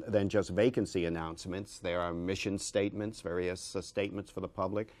more than just vacancy announcements. There are mission statements, various statements for the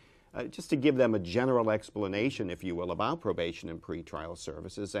public, just to give them a general explanation, if you will, about probation and pretrial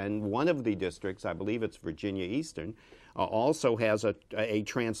services. And one of the districts, I believe it's Virginia Eastern, also has a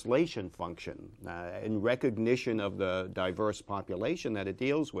translation function. In recognition of the diverse population that it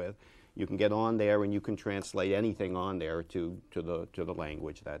deals with, you can get on there and you can translate anything on there to the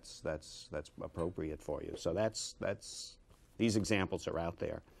language that's appropriate for you. So these examples are out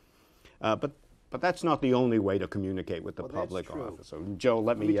there. But that's not the only way to communicate with the public officer. Joe,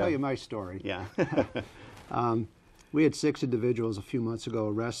 let me tell you my story. Yeah. We had 6 individuals a few months ago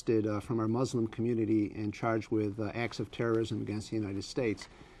arrested from our Muslim community and charged with acts of terrorism against the United States.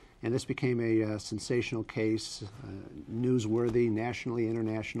 And this became a sensational case, newsworthy nationally,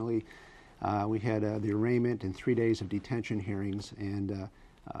 internationally. We had the arraignment and 3 days of detention hearings and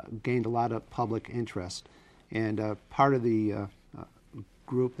gained a lot of public interest. And part of the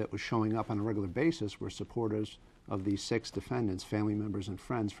group that was showing up on a regular basis were supporters of these 6 defendants, family members and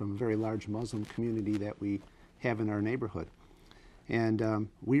friends from a very large Muslim community that we have in our neighborhood. And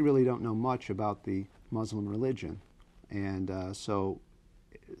we really don't know much about the Muslim religion. And so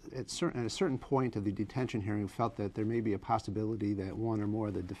at a certain point of the detention hearing, we felt that there may be a possibility that one or more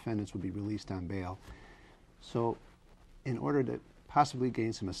of the defendants would be released on bail. So in order to possibly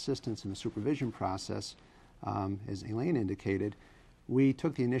gain some assistance in the supervision process, as Elaine indicated, we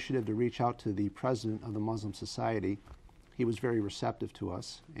took the initiative to reach out to the president of the Muslim Society. He was very receptive to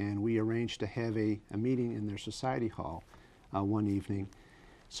us, and we arranged to have a meeting in their society hall one evening.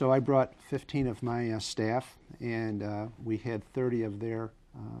 So I brought 15 of my staff, and we had 30 of their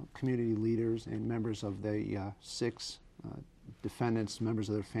community leaders and members of the 6 defendants, members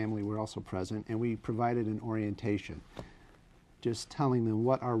of their family were also present, and we provided an orientation, just telling them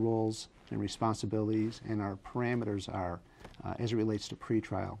what our roles and responsibilities and our parameters are as it relates to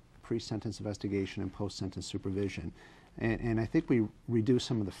pretrial, pre-sentence investigation, and post-sentence supervision. And I think we reduced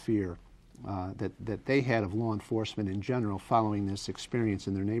some of the fear that they had of law enforcement in general following this experience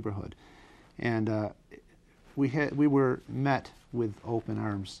in their neighborhood. And we were met with open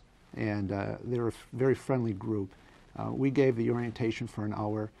arms, and they were a very friendly group. We gave the orientation for an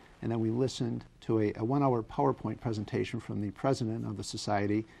hour, and then we listened to a 1-hour PowerPoint presentation from the president of the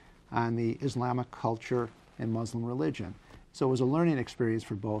society on the Islamic culture and Muslim religion. So it was a learning experience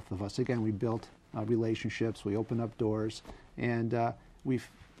for both of us. Again, we built relationships, we opened up doors, and we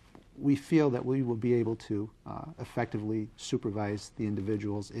feel that we will be able to effectively supervise the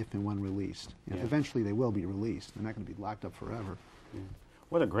individuals if and when released. You know, eventually they will be released. They're not going to be locked up forever. Yeah.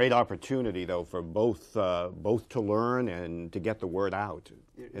 What a great opportunity, though, for both to learn and to get the word out.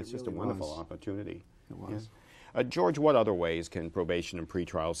 It's just really a wonderful opportunity. It was. Yeah. George, what other ways can probation and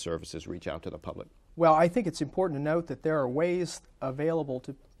pretrial services reach out to the public? Well, I think it's important to note that there are ways available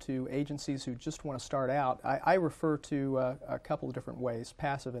to agencies who just want to start out. I refer to a couple of different ways,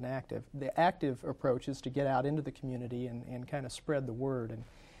 passive and active. The active approach is to get out into the community and kind of spread the word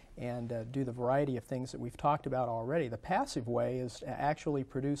and do the variety of things that we've talked about already. The passive way is to actually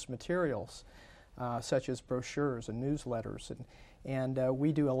produce materials such as brochures and newsletters. And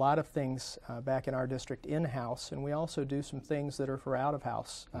we do a lot of things back in our district in-house, and we also do some things that are for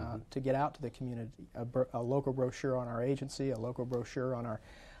out-of-house to get out to the community. A local brochure on our agency, a local brochure on our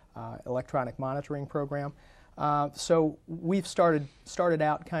electronic monitoring program. So we've started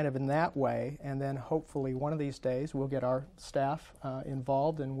out kind of in that way, and then hopefully one of these days we'll get our staff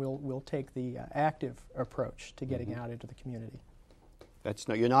involved, and we'll take the active approach to getting out into the community. That's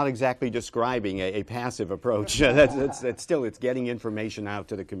you're not exactly describing a passive approach. It's still getting information out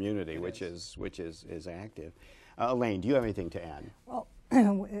to the community, which is active. Elaine, do you have anything to add? Well,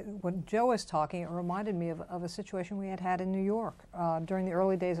 when Joe was talking, it reminded me of a situation we had in New York during the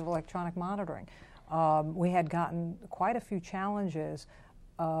early days of electronic monitoring. We had gotten quite a few challenges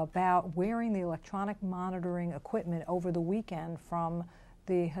about wearing the electronic monitoring equipment over the weekend from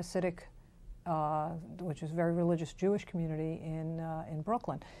the Hasidic, which is a very religious Jewish community in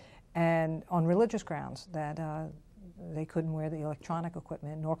Brooklyn, and on religious grounds that they couldn't wear the electronic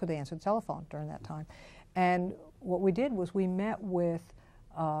equipment, nor could they answer the telephone during that time. And what we did was we met with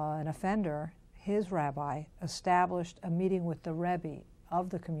an offender. His rabbi established a meeting with the Rebbe of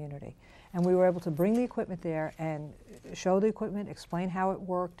the community, and we were able to bring the equipment there and show the equipment, explain how it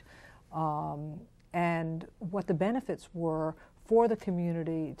worked, and what the benefits were for the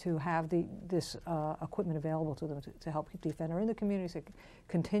community to have this equipment available to them to help keep the offender in the community, to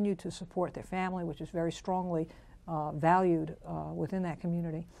continue to support their family, which is very strongly valued within that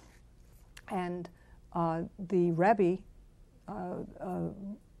community. And the Rebbe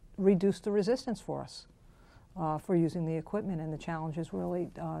reduced the resistance for us for using the equipment, and the challenges really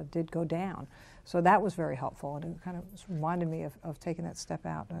did go down. So that was very helpful, and it kind of reminded me of taking that step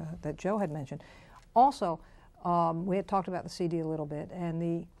out that Joe had mentioned. Also, we had talked about the CD a little bit,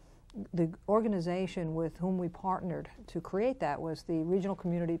 and the organization with whom we partnered to create that was the Regional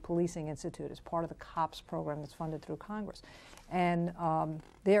Community Policing Institute. It's part of the COPS program that's funded through Congress. And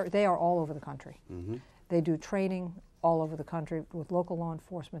they are all over the country. Mm-hmm. They do training all over the country with local law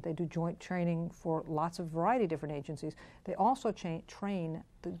enforcement. They do joint training for lots of variety of different agencies. They also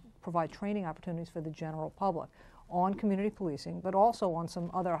provide training opportunities for the general public on community policing, but also on some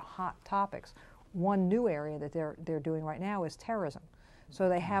other hot topics. One new area that they're doing right now is terrorism. So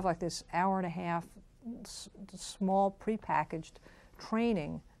they have like this hour-and-a-half small prepackaged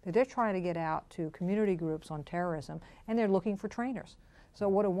training that they're trying to get out to community groups on terrorism, and they're looking for trainers. So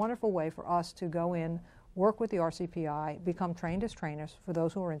what a wonderful way for us to go in, work with the RCPI, become trained as trainers for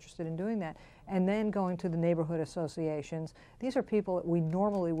those who are interested in doing that, and then going to the neighborhood associations. These are people that we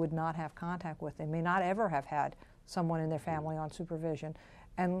normally would not have contact with. They may not ever have had someone in their family on supervision.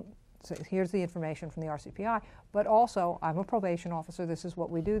 And so here's the information from the RCPI, but also I'm a probation officer. This is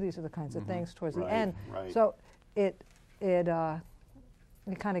what we do. These are the kinds of things towards the end. Right. So it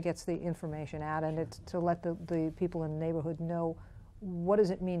kind of gets the information out, and it's to let the people in the neighborhood know, what does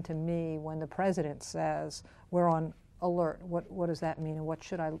it mean to me when the president says we're on alert? What does that mean, and what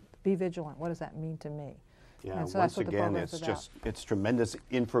should I be vigilant? What does that mean to me? Yeah, and so once that's what again, the program's it's tremendous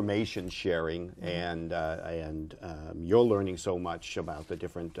information sharing, and you're learning so much about the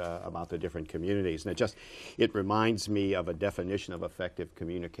different communities, and it reminds me of a definition of effective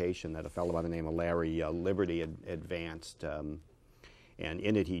communication that a fellow by the name of Larry Liberty advanced. And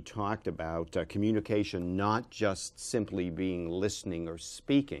in it, he talked about communication not just simply being listening or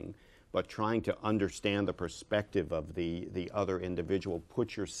speaking, but trying to understand the perspective of the other individual.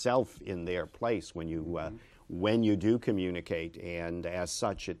 Put yourself in their place when you do communicate, and as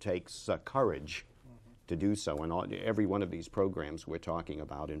such, it takes courage to do so. And every one of these programs we're talking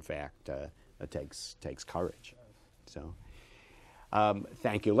about, in fact, it takes courage. So,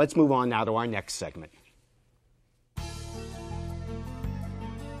 thank you. Let's move on now to our next segment.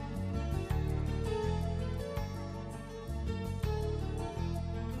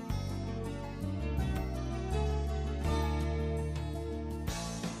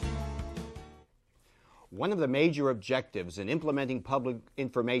 One of the major objectives in implementing public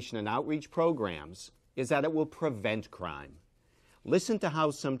information and outreach programs is that it will prevent crime. Listen to how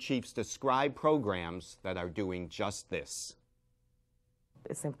some chiefs describe programs that are doing just this.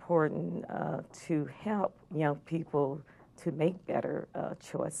 It's important to help young people to make better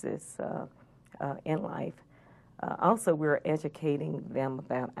choices in life. Also, we're educating them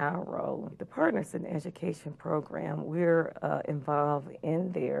about our role. The Partners in Education program, we're involved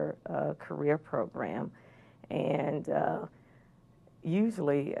in their career program. And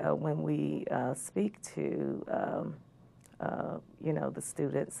usually when we speak to, the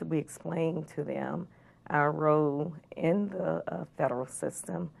students, we explain to them our role in the federal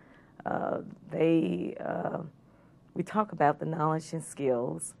system. We talk about the knowledge and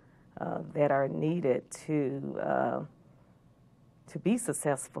skills that are needed to be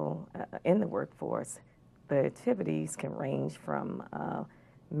successful in the workforce. The activities can range from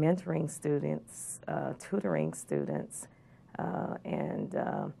mentoring students, tutoring students, and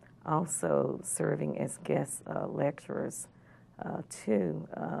also serving as guest lecturers to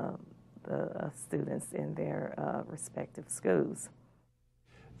the students in their respective schools.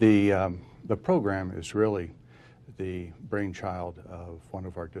 The program is really the brainchild of one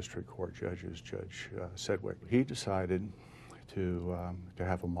of our district court judges, Judge Sedgwick. He decided to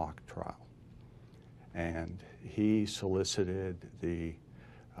have a mock trial, and he solicited the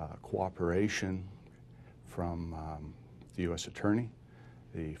cooperation from the U.S. Attorney,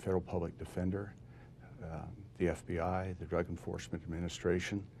 the Federal Public Defender, the FBI, the Drug Enforcement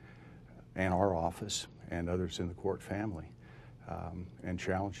Administration, and our office and others in the court family, and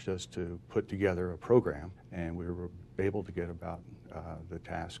challenged us to put together a program, and we were able to get about the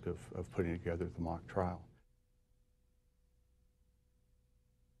task of putting together the mock trial.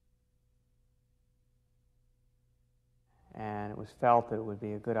 And it was felt that it would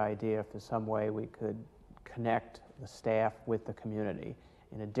be a good idea if there's some way we could connect the staff with the community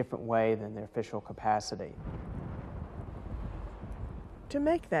in a different way than their official capacity. To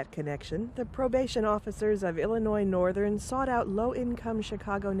make that connection, the probation officers of Illinois Northern sought out low-income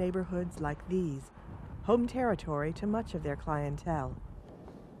Chicago neighborhoods like these, home territory to much of their clientele.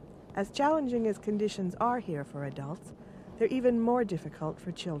 As challenging as conditions are here for adults, they're even more difficult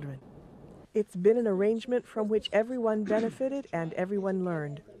for children. It's been an arrangement from which everyone benefited and everyone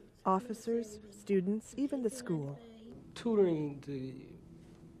learned. Officers, students, even the school. Tutoring the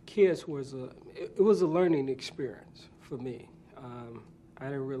kids was it was a learning experience for me. I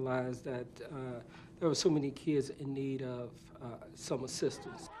didn't realize that there were so many kids in need of some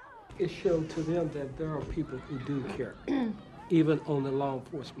assistance. It showed to them that there are people who do care, even on the law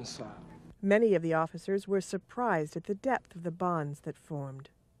enforcement side. Many of the officers were surprised at the depth of the bonds that formed.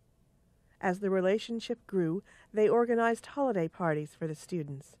 As the relationship grew, they organized holiday parties for the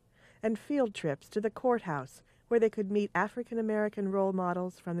students and field trips to the courthouse where they could meet African American role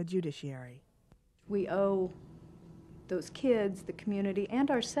models from the judiciary. We owe those kids, the community,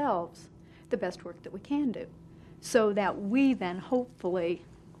 and ourselves the best work that we can do, so that we then hopefully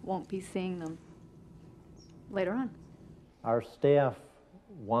won't be seeing them later on. Our staff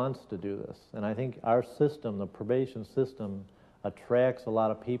wants to do this, and I think our system, the probation system, attracts a lot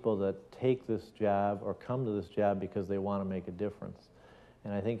of people that take this job or come to this job because they want to make a difference.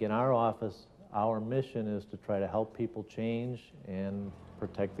 And I think in our office, our mission is to try to help people change and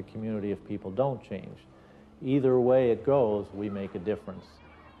protect the community if people don't change. Either way it goes, we make a difference.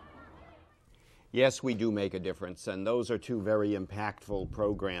 Yes, we do make a difference, and those are two very impactful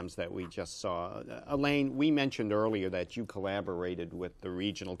programs that we just saw. Elaine, we mentioned earlier that you collaborated with the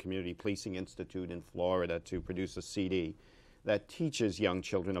Regional Community Policing Institute in Florida to produce a CD that teaches young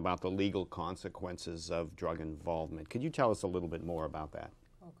children about the legal consequences of drug involvement. Could you tell us a little bit more about that?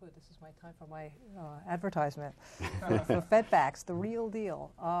 Oh, good. This is my time for my advertisement for Fedbacks, the real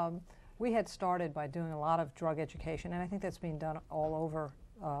deal. We had started by doing a lot of drug education, and I think that's being done all over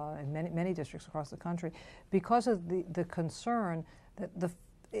in many districts across the country, because of the concern that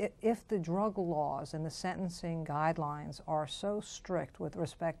if the drug laws and the sentencing guidelines are so strict with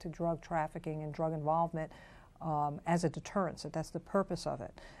respect to drug trafficking and drug involvement as a deterrence, that's the purpose of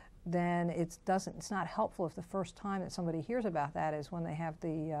it, then it's not helpful if the first time that somebody hears about that is when they have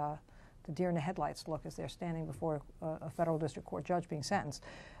the deer in the headlights look as they're standing before a federal district court judge being sentenced.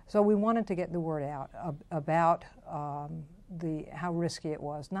 So we wanted to get the word out about how risky it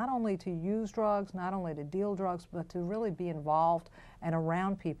was, not only to use drugs, not only to deal drugs, but to really be involved and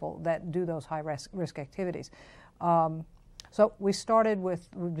around people that do those high risk activities. So we started with,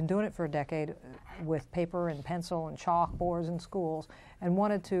 we've been doing it for a decade, with paper and pencil and chalkboards in schools, and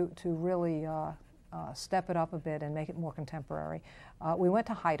wanted to really step it up a bit and make it more contemporary. We went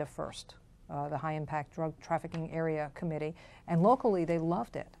to HIDA first, the High Impact Drug Trafficking Area Committee, and locally they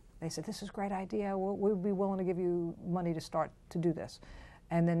loved it. They said, this is a great idea, we'll be willing to give you money to start to do this.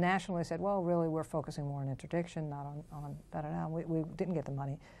 And then nationally said, well, really, we're focusing more on interdiction, not on da-da-da. We didn't get the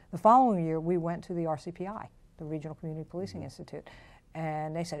money. The following year, we went to the RCPI, the Regional Community Policing Institute,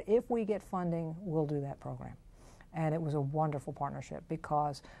 and they said, if we get funding, we'll do that program. And it was a wonderful partnership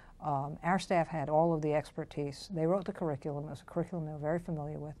because our staff had all of the expertise. They wrote the curriculum. It was a curriculum they were very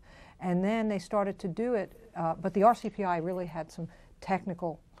familiar with. And then they started to do it, but the RCPI really had some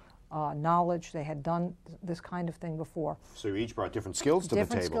technical knowledge. They had done this kind of thing before. So you each brought different skills to the table.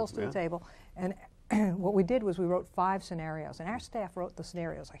 Different skills to the table. And what we did was we wrote 5 scenarios, and our staff wrote the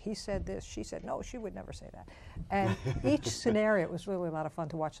scenarios. Like, he said this, she said, no, she would never say that. And each scenario, it was really a lot of fun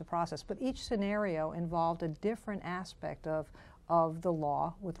to watch the process, but each scenario involved a different aspect of of the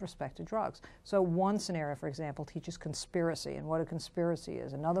law with respect to drugs. So one scenario, for example, teaches conspiracy and what a conspiracy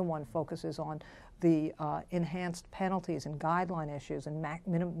is. Another one focuses on the enhanced penalties and guideline issues and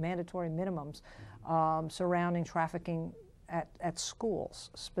mandatory minimums surrounding trafficking at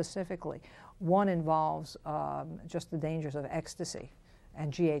schools specifically. One involves just the dangers of ecstasy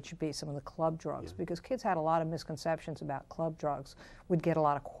and GHB, some of the club drugs, because kids had a lot of misconceptions about club drugs, would get a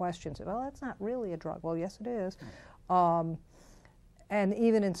lot of questions. Well, that's not really a drug. Well, yes, it is. And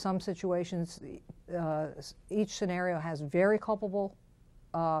even in some situations, each scenario has very culpable,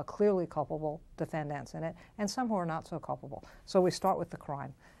 clearly culpable defendants in it, and some who are not so culpable. So we start with the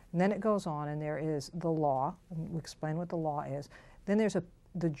crime. And then it goes on, and there is the law, and we explain what the law is. Then there's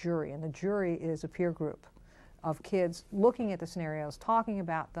the jury, and the jury is a peer group of kids looking at the scenarios, talking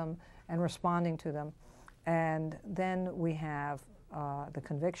about them, and responding to them. And then we have the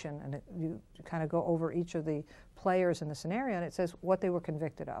conviction, and you kind of go over each of the players in the scenario, and it says what they were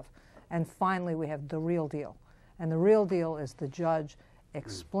convicted of. And finally, we have the real deal. And the real deal is the judge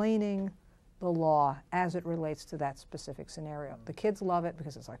explaining the law as it relates to that specific scenario. The kids love it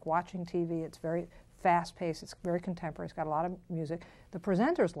because it's like watching TV. It's very fast-paced. It's very contemporary. It's got a lot of music. The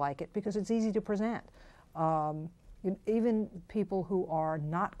presenters like it because it's easy to present. Even people who are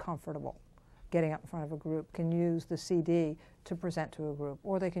not comfortable getting up in front of a group can use the CD to present to a group,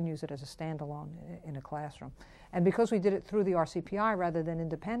 or they can use it as a standalone in a classroom. And because we did it through the RCPI rather than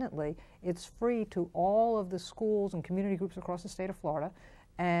independently, it's free to all of the schools and community groups across the state of Florida,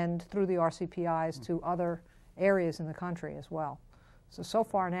 and through the RCPIs to other areas in the country as well. So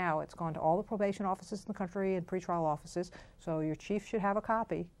far now, it's gone to all the probation offices in the country and pretrial offices, so your chief should have a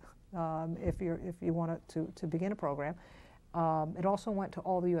copy if you want to begin a program. It also went to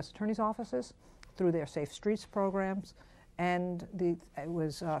all the U.S. Attorney's offices through their Safe Streets programs, and it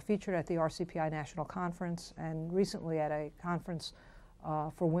was featured at the RCPI National Conference and recently at a conference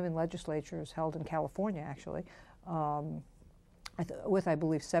for women legislatures held in California, actually, with, I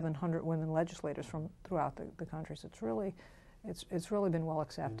believe, 700 women legislators from throughout the country. So it's really been well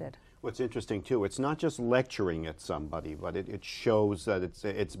accepted. What's interesting too, it's not just lecturing at somebody, but it shows that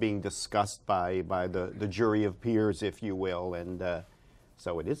it's being discussed by the jury of peers, if you will, and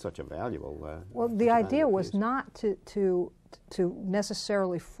so it is such a valuable. Well, the idea was not to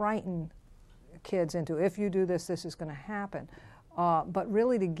necessarily frighten kids into, if you do this, this is going to happen, but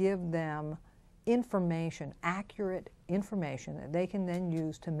really to give them information, accurate information that they can then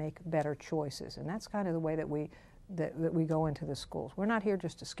use to make better choices, and that's kind of the way that we go into the schools. We're not here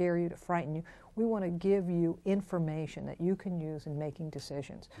just to scare you, to frighten you. We want to give you information that you can use in making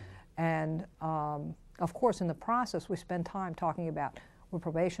decisions. And of course, in the process, we spend time talking about we're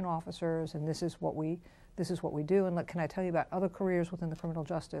probation officers, and this is what we do. And can I tell you about other careers within the criminal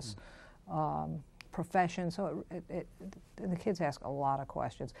justice profession? So and the kids ask a lot of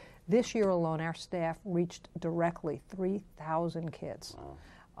questions. This year alone, our staff reached directly 3,000 kids.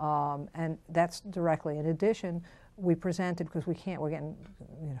 Wow. And that's directly. In addition, we presented, because we're getting,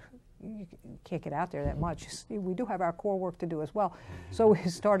 you can't get out there that much. We do have our core work to do as well. So we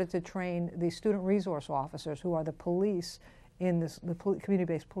started to train the student resource officers, who are the police in the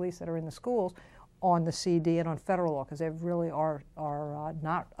community-based police that are in the schools, on the CD and on federal law, because they really are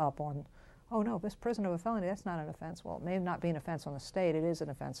not up on, oh no, this prison of a felony, that's not an offense. Well, it may not be an offense on the state, it is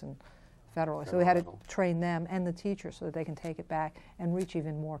an offense in federally. So we had to train them and the teachers so that they can take it back and reach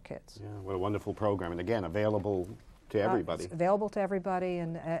even more kids. Yeah, what a wonderful program, and again, available to everybody. It's available to everybody,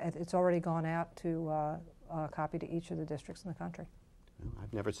 and it's already gone out to copy to each of the districts in the country.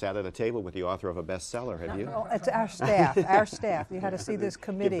 I've never sat at a table with the author of a bestseller, have you? No, it's our staff, our staff. You had to see this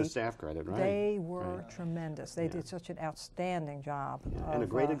committee. Give the staff credit, right? They were tremendous. They did such an outstanding job. Yeah. And a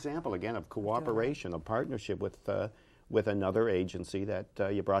great example, again, of cooperation, of partnership with another agency that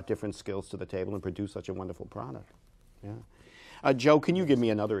you brought different skills to the table and produced such a wonderful product. Yeah. Joe, can you give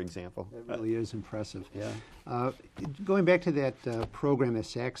me another example? That really is impressive. Yeah. Going back to that program at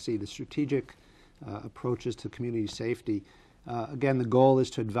SACSI, the Strategic Approaches to Community Safety, again, the goal is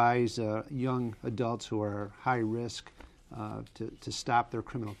to advise young adults who are high risk to stop their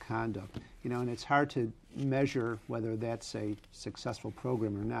criminal conduct. And it's hard to measure whether that's a successful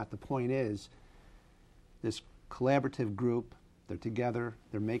program or not. The point is, this collaborative group, they're together,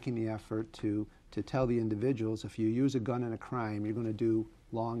 they're making the effort to tell the individuals, if you use a gun in a crime, you're going to do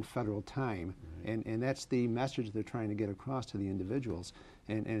long federal time. Right. And that's the message they're trying to get across to the individuals.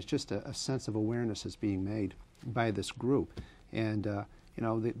 And it's just a sense of awareness that's being made by this group. And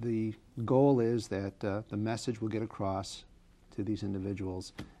the goal is that the message will get across to these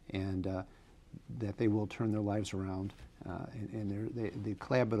individuals, and that they will turn their lives around. The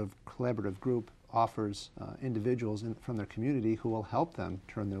collaborative group offers individuals from their community who will help them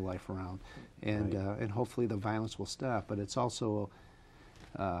turn their life around, and hopefully the violence will stop. But it's also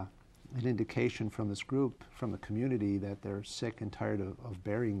an indication from this group, from the community, that they're sick and tired of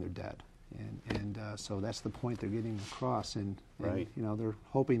burying their dead. So that's the point they're getting across, and you know, they're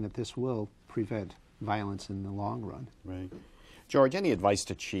hoping that this will prevent violence in the long run. Right. George, any advice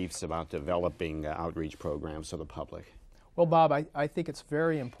to chiefs about developing outreach programs for the public? Well, Bob, I think it's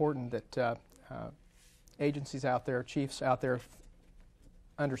very important that agencies out there, chiefs out there,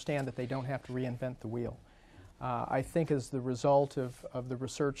 understand that they don't have to reinvent the wheel. I think as the result of the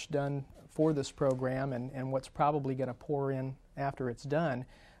research done for this program and what's probably going to pour in after it's done,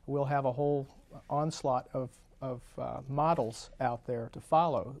 we'll have a whole onslaught of models out there to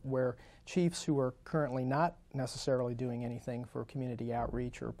follow, where chiefs who are currently not necessarily doing anything for community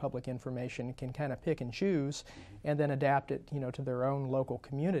outreach or public information can kind of pick and choose and then adapt it, you know, to their own local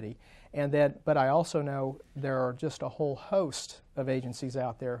community. And then, but I also know there are just a whole host of agencies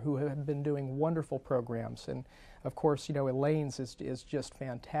out there who have been doing wonderful programs, and of course, you know, Elaine's is just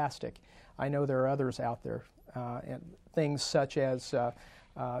fantastic. I know there are others out there, and things such as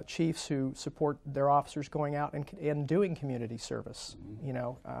chiefs who support their officers going out and doing community service, you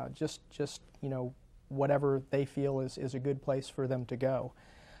know, just you know, whatever they feel is a good place for them to go.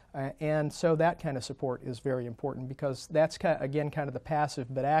 And so that kind of support is very important, because that's, again, kind of the passive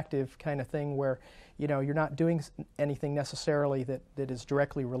but active kind of thing where, you know, you're not doing anything necessarily that is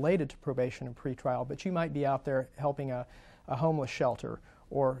directly related to probation and pretrial, but you might be out there helping a homeless shelter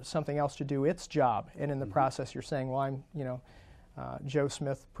or something else to do its job. And in the process you're saying, well, I'm, you know, Joe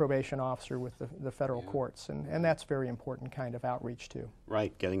Smith, probation officer with the federal courts, and that's very important kind of outreach too.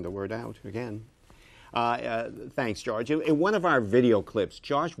 Right, getting the word out again. Thanks, George. In one of our video clips,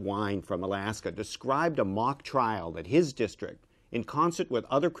 Josh Wine from Alaska described a mock trial that his district, in concert with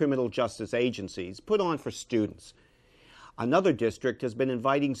other criminal justice agencies, put on for students. Another district has been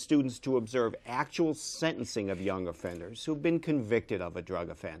inviting students to observe actual sentencing of young offenders who've been convicted of a drug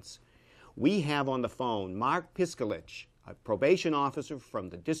offense. We have on the phone Mark Piskalich, a probation officer from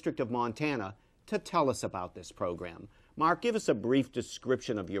the District of Montana, to tell us about this program. Mark, give us a brief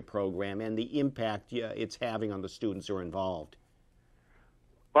description of your program and the impact it's having on the students who are involved.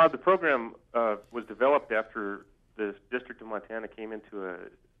 Bob, the program was developed after the District of Montana came into a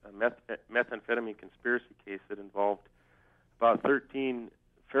methamphetamine conspiracy case that involved about 13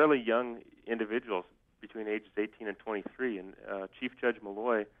 fairly young individuals between ages 18 and 23. And Chief Judge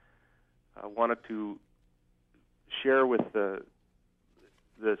Malloy wanted to share with the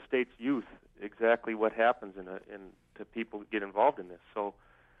state's youth exactly what happens to people who get involved in this. So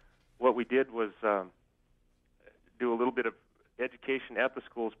what we did was do a little bit of education at the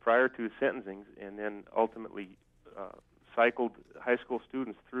schools prior to sentencing, and then ultimately cycled high school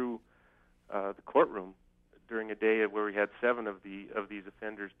students through the courtroom during a day where we had 7 of these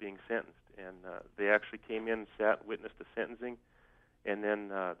offenders being sentenced. And they actually came in, sat, witnessed the sentencing, and then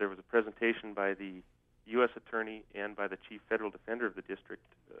there was a presentation by the U.S. Attorney and by the Chief Federal Defender of the district,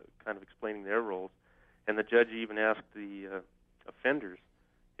 kind of explaining their roles. And the judge even asked the offenders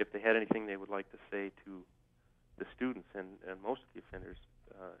if they had anything they would like to say to the students, and most of the offenders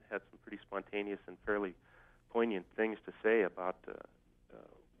had some pretty spontaneous and fairly poignant things to say about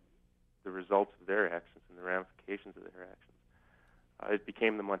the results of their actions and the ramifications of their actions. It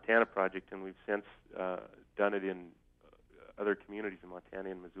became the Montana Project, and we've since done it in other communities in Montana,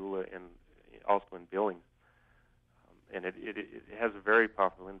 in Missoula, and also in Billings. And it has a very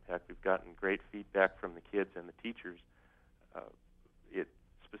powerful impact. We've gotten great feedback from the kids and the teachers. It's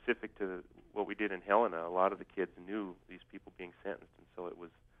specific to what we did in Helena. A lot of the kids knew these people being sentenced, and so it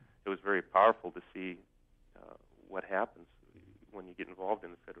was very powerful to see what happens when you get involved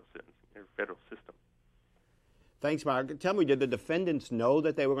in the federal system. Thanks, Mark. Tell me, did the defendants know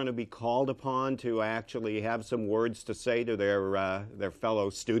that they were going to be called upon to actually have some words to say to their fellow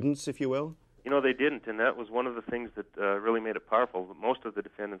students, if you will? You know, they didn't, and that was one of the things that really made it powerful. Most of the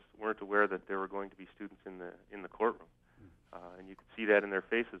defendants weren't aware that there were going to be students in the courtroom, and you could see that in their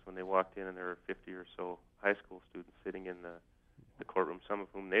faces when they walked in, and there were 50 or so high school students sitting in the courtroom, some of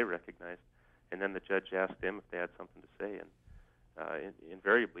whom they recognized, and then the judge asked them if they had something to say, and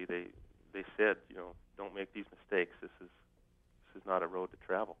invariably they said, you know, don't make these mistakes. This is not a road to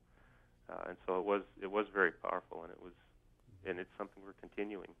travel, and so it was very powerful, and it's something we're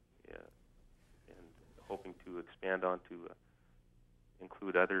continuing. And hoping to expand on to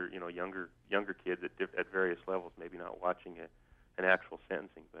include other, you know, younger kids at various levels, maybe not watching an actual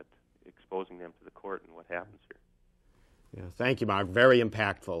sentencing, but exposing them to the court and what happens here. Yeah, thank you, Mark. Very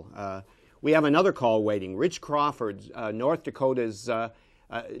impactful. We have another call waiting. Rich Crawford, North Dakota's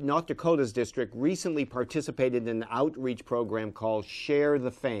district, recently participated in an outreach program called Share the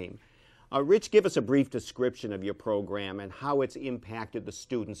Fame. Rich, give us a brief description of your program and how it's impacted the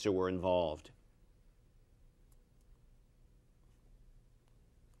students who were involved.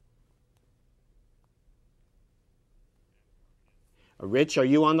 Rich, are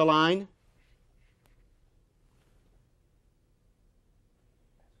you on the line?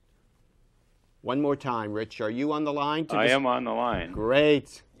 One more time, Rich. Are you on the line? I am on the line.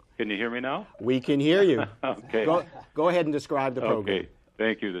 Great. Can you hear me now? We can hear you. Okay. Go ahead and describe the program. Okay.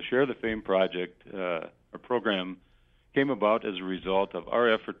 Thank you. The Share the Fame project, our program, came about as a result of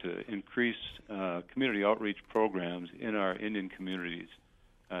our effort to increase community outreach programs in our Indian communities.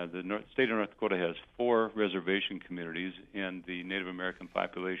 The state of North Dakota has 4 reservation communities, and the Native American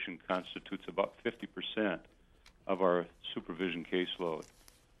population constitutes about 50% of our supervision caseload.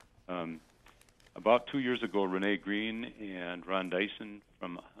 About 2 years ago, Renee Green and Ron Dyson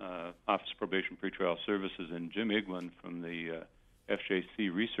from Office of Probation and Pretrial Services and Jim Iglin from the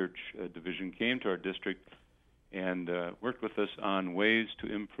FJC Research Division came to our district and worked with us on ways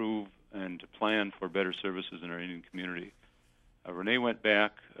to improve and to plan for better services in our Indian community. Renee went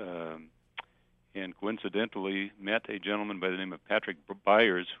back and coincidentally met a gentleman by the name of Patrick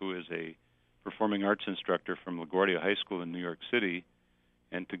Byers, who is a performing arts instructor from LaGuardia High School in New York City.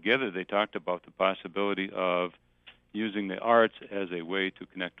 And together they talked about the possibility of using the arts as a way to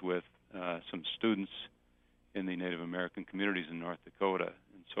connect with some students in the Native American communities in North Dakota.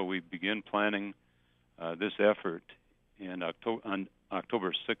 And so we began planning this effort. And on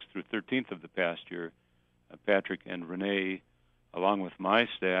October 6th through 13th of the past year, Patrick and Renee, along with my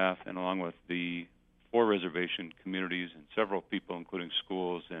staff and along with the 4 reservation communities and several people, including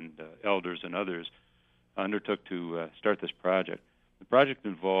schools and elders and others, undertook to start this project. The project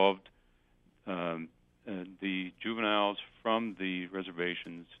involved the juveniles from the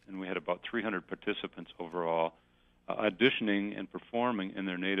reservations, and we had about 300 participants overall, auditioning and performing in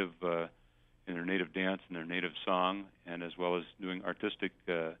their native dance and their native song, and as well as doing artistic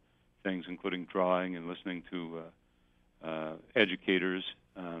things, including drawing and listening to educators,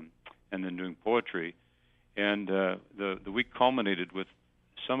 and then doing poetry. And the week culminated with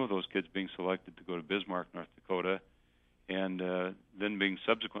some of those kids being selected to go to Bismarck, North Dakota, and then being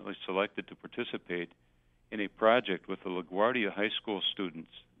subsequently selected to participate in a project with the LaGuardia High School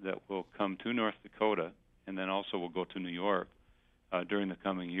students that will come to North Dakota and then also will go to New York during the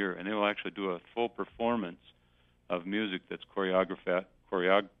coming year. And they will actually do a full performance of music that's choreographed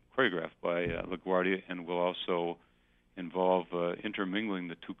by LaGuardia, and will also involve intermingling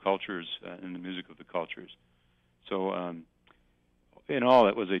the two cultures in the music of the cultures. So in all,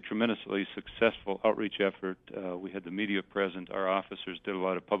 it was a tremendously successful outreach effort. We had the media present. Our officers did a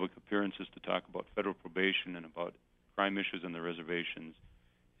lot of public appearances to talk about federal probation and about crime issues in the reservations.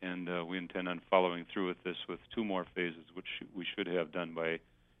 And we intend on following through with this with 2 more phases, which we should have done by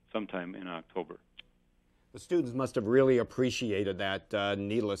sometime in October. The students must have really appreciated that,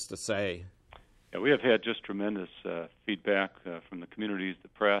 needless to say. Yeah, we have had just tremendous feedback from the communities, the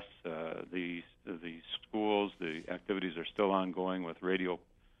press, the schools. The activities are still ongoing with radio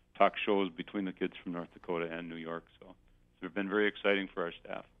talk shows between the kids from North Dakota and New York. So it's been very exciting for our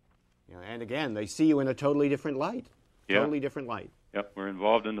staff. Yeah, and again, they see you in a totally different light. Yeah. Totally different light. Yep, we're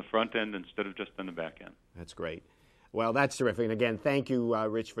involved in the front end instead of just on the back end. That's great. Well, that's terrific. And again, thank you,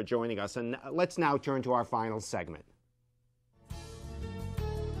 Rich, for joining us. And let's now turn to our final segment.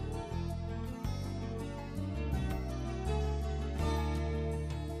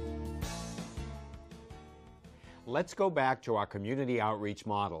 Let's go back to our community outreach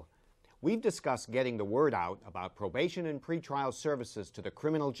model. We've discussed getting the word out about probation and pretrial services to the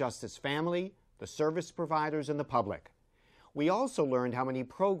criminal justice family, the service providers, and the public. We also learned how many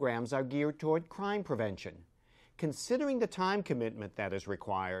programs are geared toward crime prevention. Considering the time commitment that is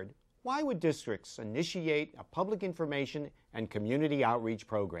required, why would districts initiate a public information and community outreach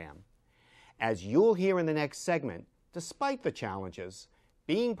program? As you'll hear in the next segment, despite the challenges,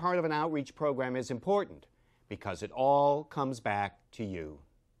 being part of an outreach program is important because it all comes back to you.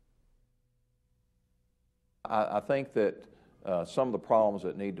 I think that some of the problems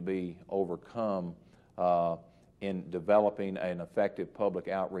that need to be overcome in developing an effective public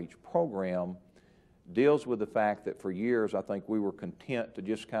outreach program deals with the fact that for years I think we were content to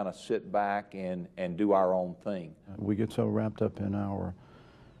just kind of sit back and do our own thing. We get so wrapped up in our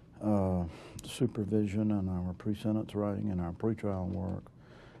supervision and our pre-sentence writing and our pretrial work,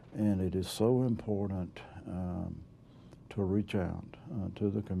 and it is so important to reach out to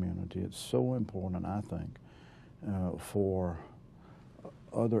the community. It's so important, I think, for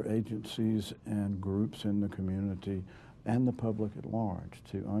other agencies and groups in the community and the public at large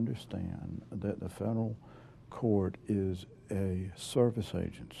to understand that the federal court is a service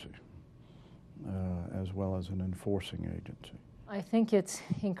agency as well as an enforcing agency. I think it's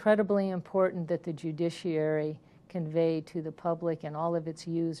incredibly important that the judiciary convey to the public and all of its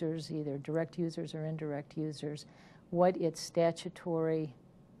users, either direct users or indirect users, what its statutory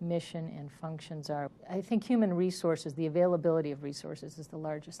mission and functions are. I think human resources, the availability of resources, is the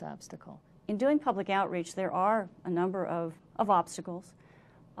largest obstacle. In doing public outreach, there are a number of obstacles.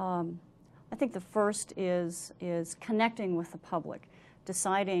 I think the first is connecting with the public,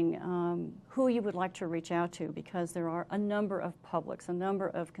 deciding who you would like to reach out to, because there are a number of publics, a number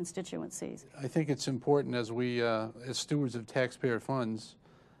of constituencies. I think it's important as we, as stewards of taxpayer funds,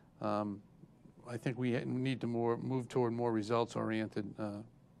 I think we need to move toward more results-oriented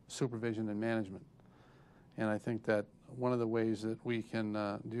supervision and management. And I think that one of the ways that we can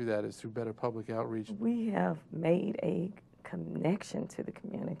do that is through better public outreach. We have made a connection to the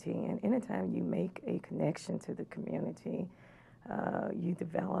community, and anytime you make a connection to the community, you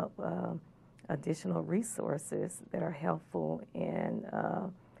develop additional resources that are helpful in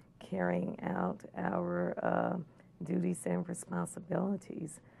carrying out our duties and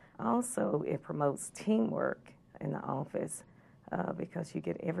responsibilities. Also, it promotes teamwork in the office because you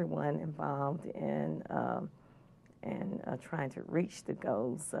get everyone involved in trying to reach the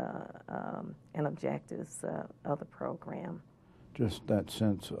goals and objectives of the program. Just that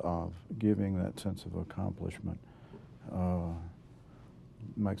sense of giving, that sense of accomplishment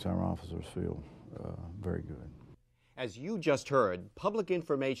makes our officers feel very good. As you just heard, public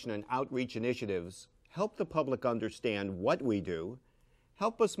information and outreach initiatives help the public understand what we do,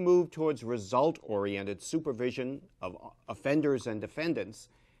 help us move towards result-oriented supervision of offenders and defendants,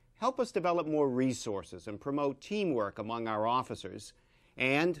 help us develop more resources and promote teamwork among our officers,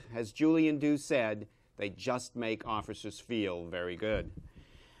 and, as Julian Dew said, they just make officers feel very good.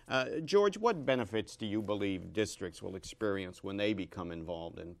 George, what benefits do you believe districts will experience when they become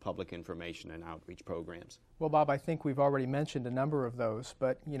involved in public information and outreach programs? Well, Bob, I think we've already mentioned a number of those,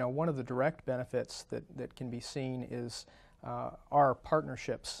 but one of the direct benefits that can be seen is our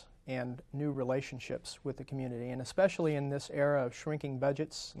partnerships and new relationships with the community, and especially in this era of shrinking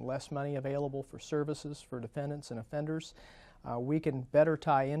budgets and less money available for services for defendants and offenders, we can better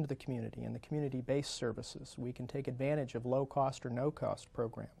tie into the community and the community-based services. We can take advantage of low-cost or no-cost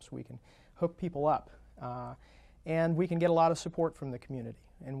programs. We can hook people up, and we can get a lot of support from the community,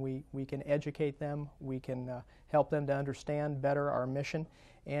 and we can educate them, we can help them to understand better our mission,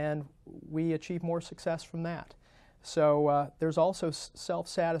 and we achieve more success from that. So there's also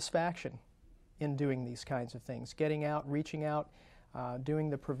self-satisfaction in doing these kinds of things, getting out, reaching out, doing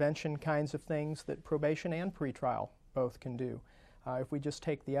the prevention kinds of things that probation and pretrial both can do, if we just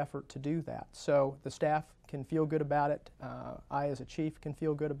take the effort to do that. So the staff can feel good about it, I as a chief can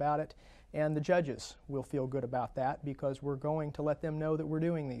feel good about it, and the judges will feel good about that because we're going to let them know that we're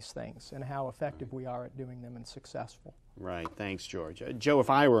doing these things and how effective we are at doing them and successful. Right. Thanks, George. Joe, if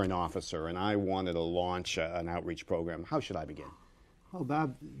I were an officer and I wanted to launch an outreach program, how should I begin? Well,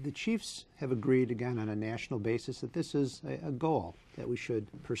 Bob, the chiefs have agreed, again, on a national basis that this is a goal that we should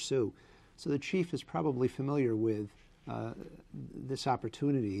pursue. So the chief is probably familiar with this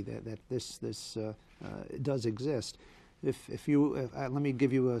opportunity that this does exist. If you, let me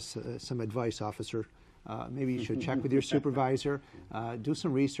give you some advice, officer. Maybe you should check with your supervisor, do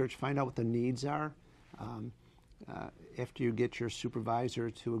some research, find out what the needs are. After you get your supervisor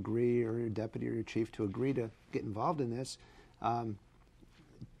to agree, or your deputy or your chief to agree to get involved in this,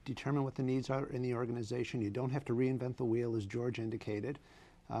 determine what the needs are in the organization. You don't have to reinvent the wheel, as George indicated.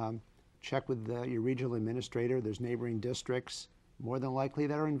 Check with your regional administrator. There's neighboring districts, more than likely,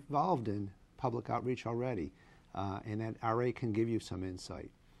 that are involved in public outreach already, and that RA can give you some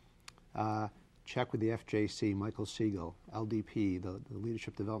insight. Check with the FJC, Michael Siegel, LDP, the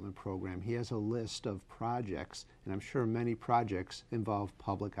Leadership Development Program. He has a list of projects, and I'm sure many projects involve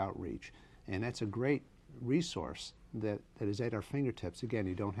public outreach. And that's a great resource that is at our fingertips. Again,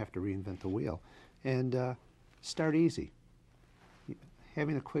 you don't have to reinvent the wheel. And start easy.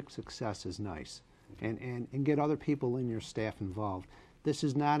 Having a quick success is nice. And get other people in your staff involved. This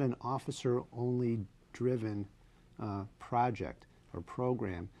is not an officer-only driven project or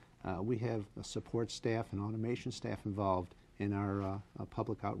program. We have a support staff and automation staff involved in our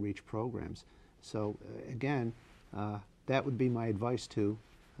public outreach programs. So again, that would be my advice to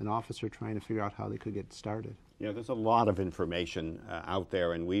an officer trying to figure out how they could get started. Yeah, there's a lot of information out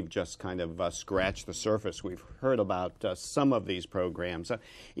there, and we've just kind of scratched the surface. We've heard about some of these programs.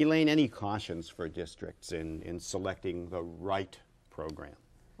 Elaine, any cautions for districts in selecting the right program?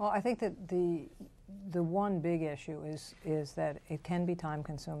 Well, I think that the one big issue is that it can be time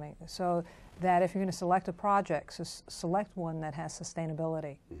consuming. So that if you're going to select a project, select one that has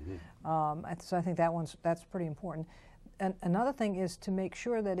sustainability. So I think that's pretty important. And another thing is to make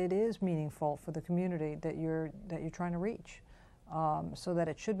sure that it is meaningful for the community that you're trying to reach, so that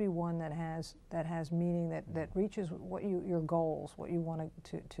it should be one that has meaning, that reaches what your goals, what you want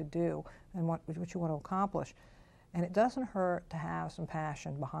to do, and what you want to accomplish. And it doesn't hurt to have some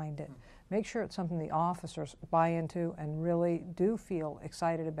passion behind it. Make sure it's something the officers buy into and really do feel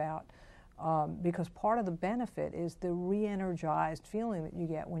excited about, because part of the benefit is the re-energized feeling that you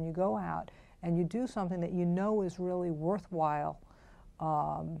get when you go out and you do something that you know is really worthwhile,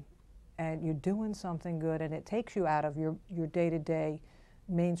 and you're doing something good, and it takes you out of your day-to-day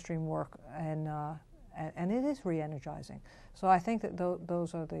mainstream work, and it is re-energizing. So I think that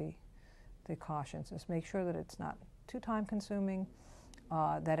those are the cautions, is make sure that it's not too time-consuming,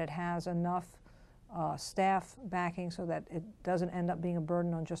 that it has enough staff backing so that it doesn't end up being a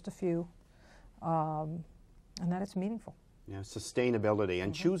burden on just a few, and that it's meaningful. Yeah, sustainability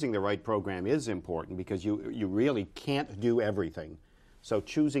and choosing the right program is important, because you really can't do everything. So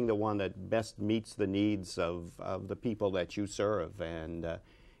choosing the one that best meets the needs of the people that you serve, and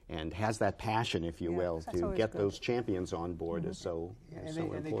has that passion, if you will, to get those champions on board is so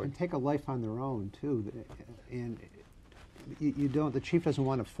important. And they can take a life on their own too, and you don't. The chief doesn't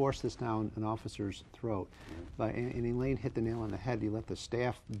want to force this down an officer's throat. But and Elaine hit the nail on the head. You let the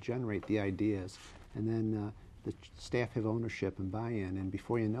staff generate the ideas, and then the staff have ownership and buy-in, and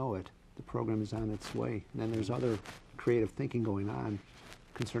before you know it, the program is on its way. And then there's other creative thinking going on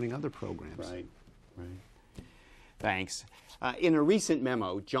concerning other programs. Right. Thanks. In a recent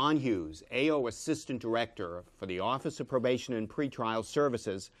memo, John Hughes, AO Assistant Director for the Office of Probation and Pretrial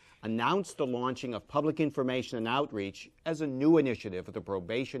Services, announced the launching of public information and outreach as a new initiative of the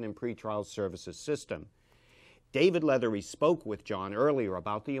Probation and Pretrial Services system. David Leathery spoke with John earlier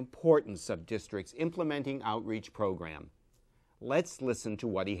about the importance of districts implementing outreach program. Let's listen to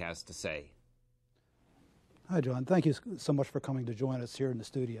what he has to say. Hi, John. Thank you so much for coming to join us here in the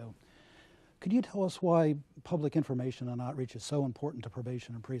studio. Could you tell us why public information and outreach is so important to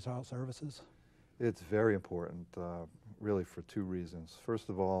probation and pretrial services? It's very important, really for two reasons. First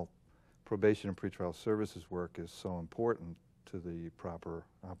of all, probation and pretrial services work is so important to the proper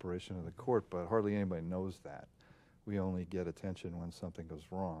operation of the court, but hardly anybody knows that. We only get attention when something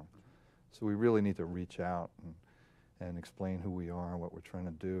goes wrong. So we really need to reach out and explain who we are and what we're trying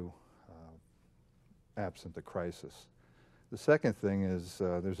to do, absent the crisis. The second thing is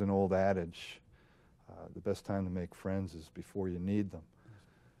there's an old adage, the best time to make friends is before you need them.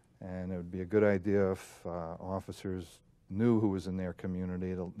 And it would be a good idea if officers knew who was in their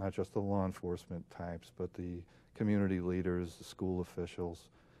community, not just the law enforcement types, but the community leaders, the school officials,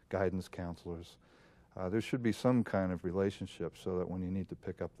 guidance counselors. There should be some kind of relationship so that when you need to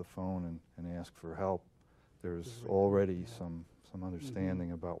pick up the phone and ask for help, there's already some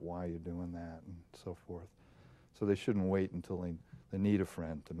understanding about why you're doing that and so forth. So they shouldn't wait until they need a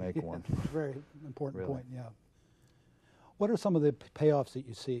friend to make one. Very important Really. point, yeah. What are some of the payoffs that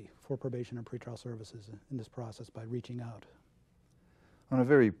you see for probation and pretrial services in this process by reaching out? On a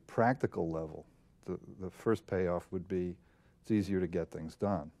very practical level, the first payoff would be it's easier to get things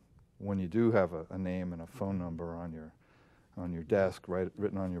done. When you do have a name and a phone number on your desk,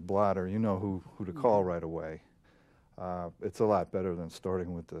 written on your blotter, you know who to call right away. It's a lot better than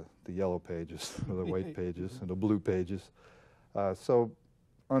starting with the yellow pages or the white pages and the blue pages. So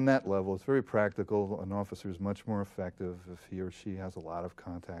on that level, it's very practical. An officer is much more effective if he or she has a lot of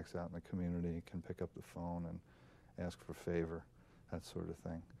contacts out in the community, can pick up the phone and ask for favor, that sort of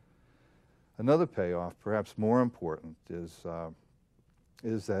thing. Another payoff, perhaps more important, is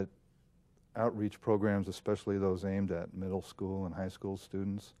that outreach programs, especially those aimed at middle school and high school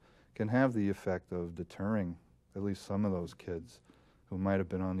students, can have the effect of deterring at least some of those kids who might have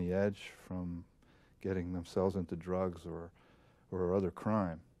been on the edge from getting themselves into drugs or other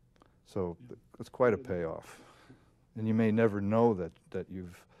crime. So it's quite a payoff. And you may never know that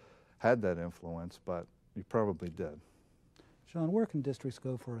you've had that influence, but you probably did. Sean, where can districts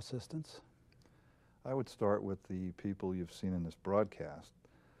go for assistance? I would start with the people you've seen in this broadcast,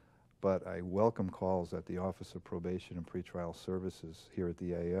 but I welcome calls at the Office of Probation and Pretrial Services here at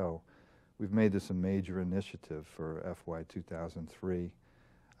the AO. We've made this a major initiative for FY 2003.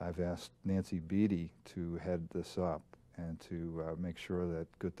 I've asked Nancy Beatty to head this up and to make sure that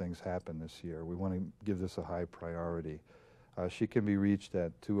good things happen this year. We want to give this a high priority. She can be reached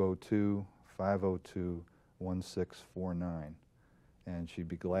at 202-502-1649, and she'd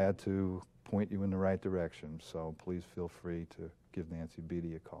be glad to point you in the right direction, so please feel free to give Nancy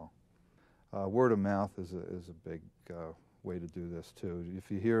Beatty a call. Word of mouth is a big way to do this too. If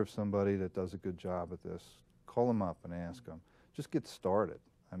you hear of somebody that does a good job at this, call them up and ask them. Just get started.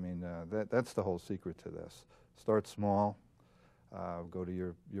 I mean, that's the whole secret to this. Start small. Go to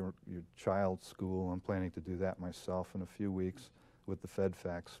your child's school. I'm planning to do that myself in a few weeks with the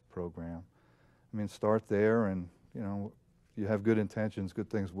FedFax program. I mean, start there, and you know, if you have good intentions, good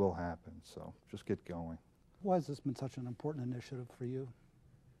things will happen. So just get going. Why has this been such an important initiative for you?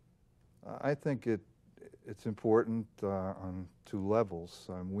 I think it's important on two levels.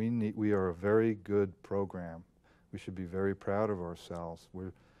 We are a very good program. We should be very proud of ourselves.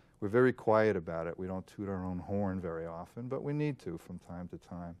 We're very quiet about it. We don't toot our own horn very often, but we need to from time to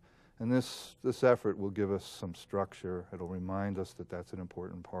time. And this effort will give us some structure. It'll remind us that that's an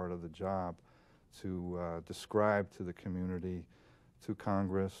important part of the job, to describe to the community, to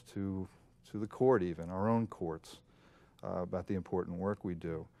Congress, to the court even, our own courts, about the important work we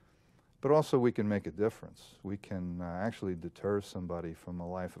do. But also we can make a difference. We can actually deter somebody from a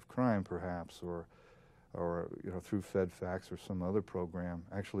life of crime perhaps, or you know, through FedFax or some other program,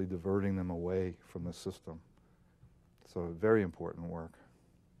 actually diverting them away from the system. So very important work.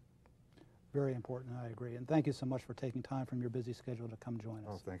 Very important, I agree. And thank you so much for taking time from your busy schedule to come join us.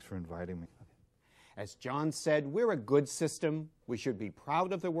 Oh, thanks for inviting me. As John said, we're a good system. We should be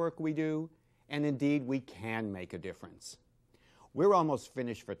proud of the work we do, and indeed we can make a difference. We're almost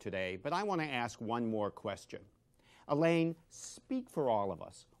finished for today, but I want to ask one more question. Elaine, speak for all of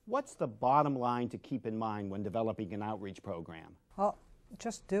us. What's the bottom line to keep in mind when developing an outreach program? Well,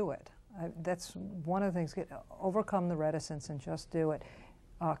 just do it. That's one of the things. Overcome the reticence and just do it.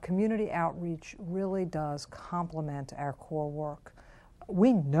 Community outreach really does complement our core work.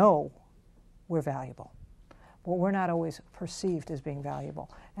 We know we're valuable, but we're not always perceived as being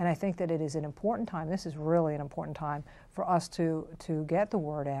valuable. And I think that it is an important time, this is really an important time, for us to get the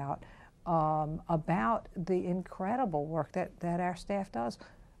word out about the incredible work that our staff does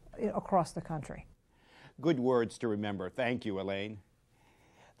across the country. Good words to remember. Thank you, Elaine.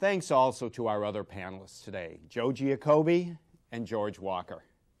 Thanks also to our other panelists today, Joe Giacobbe and George Walker.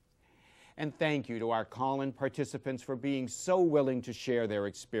 And thank you to our call-in participants for being so willing to share their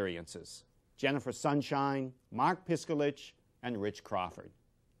experiences. Jennifer Sunshine, Mark Piskulich, and Rich Crawford.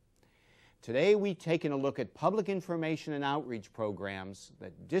 Today we've taken a look at public information and outreach programs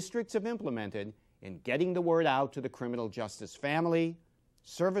that districts have implemented in getting the word out to the criminal justice family,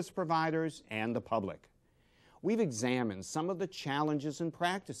 service providers, and the public. We've examined some of the challenges and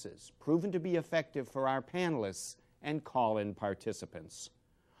practices proven to be effective for our panelists and call-in participants.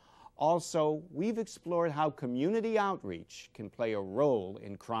 Also, we've explored how community outreach can play a role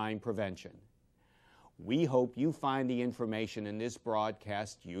in crime prevention. We hope you find the information in this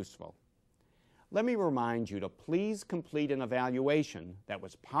broadcast useful. Let me remind you to please complete an evaluation that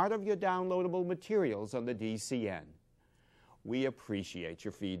was part of your downloadable materials on the DCN. We appreciate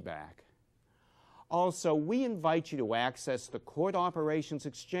your feedback. Also, we invite you to access the Court Operations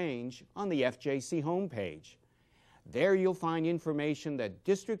Exchange on the FJC homepage. There you'll find information that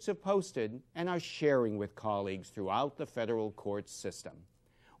districts have posted and are sharing with colleagues throughout the federal court system.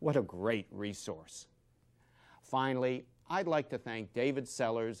 What a great resource. Finally, I'd like to thank David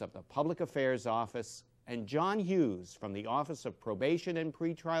Sellers of the Public Affairs Office and John Hughes from the Office of Probation and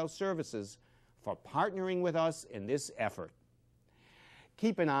Pretrial Services for partnering with us in this effort.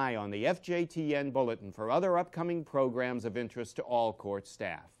 Keep an eye on the FJTN Bulletin for other upcoming programs of interest to all court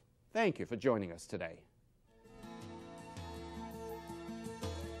staff. Thank you for joining us today.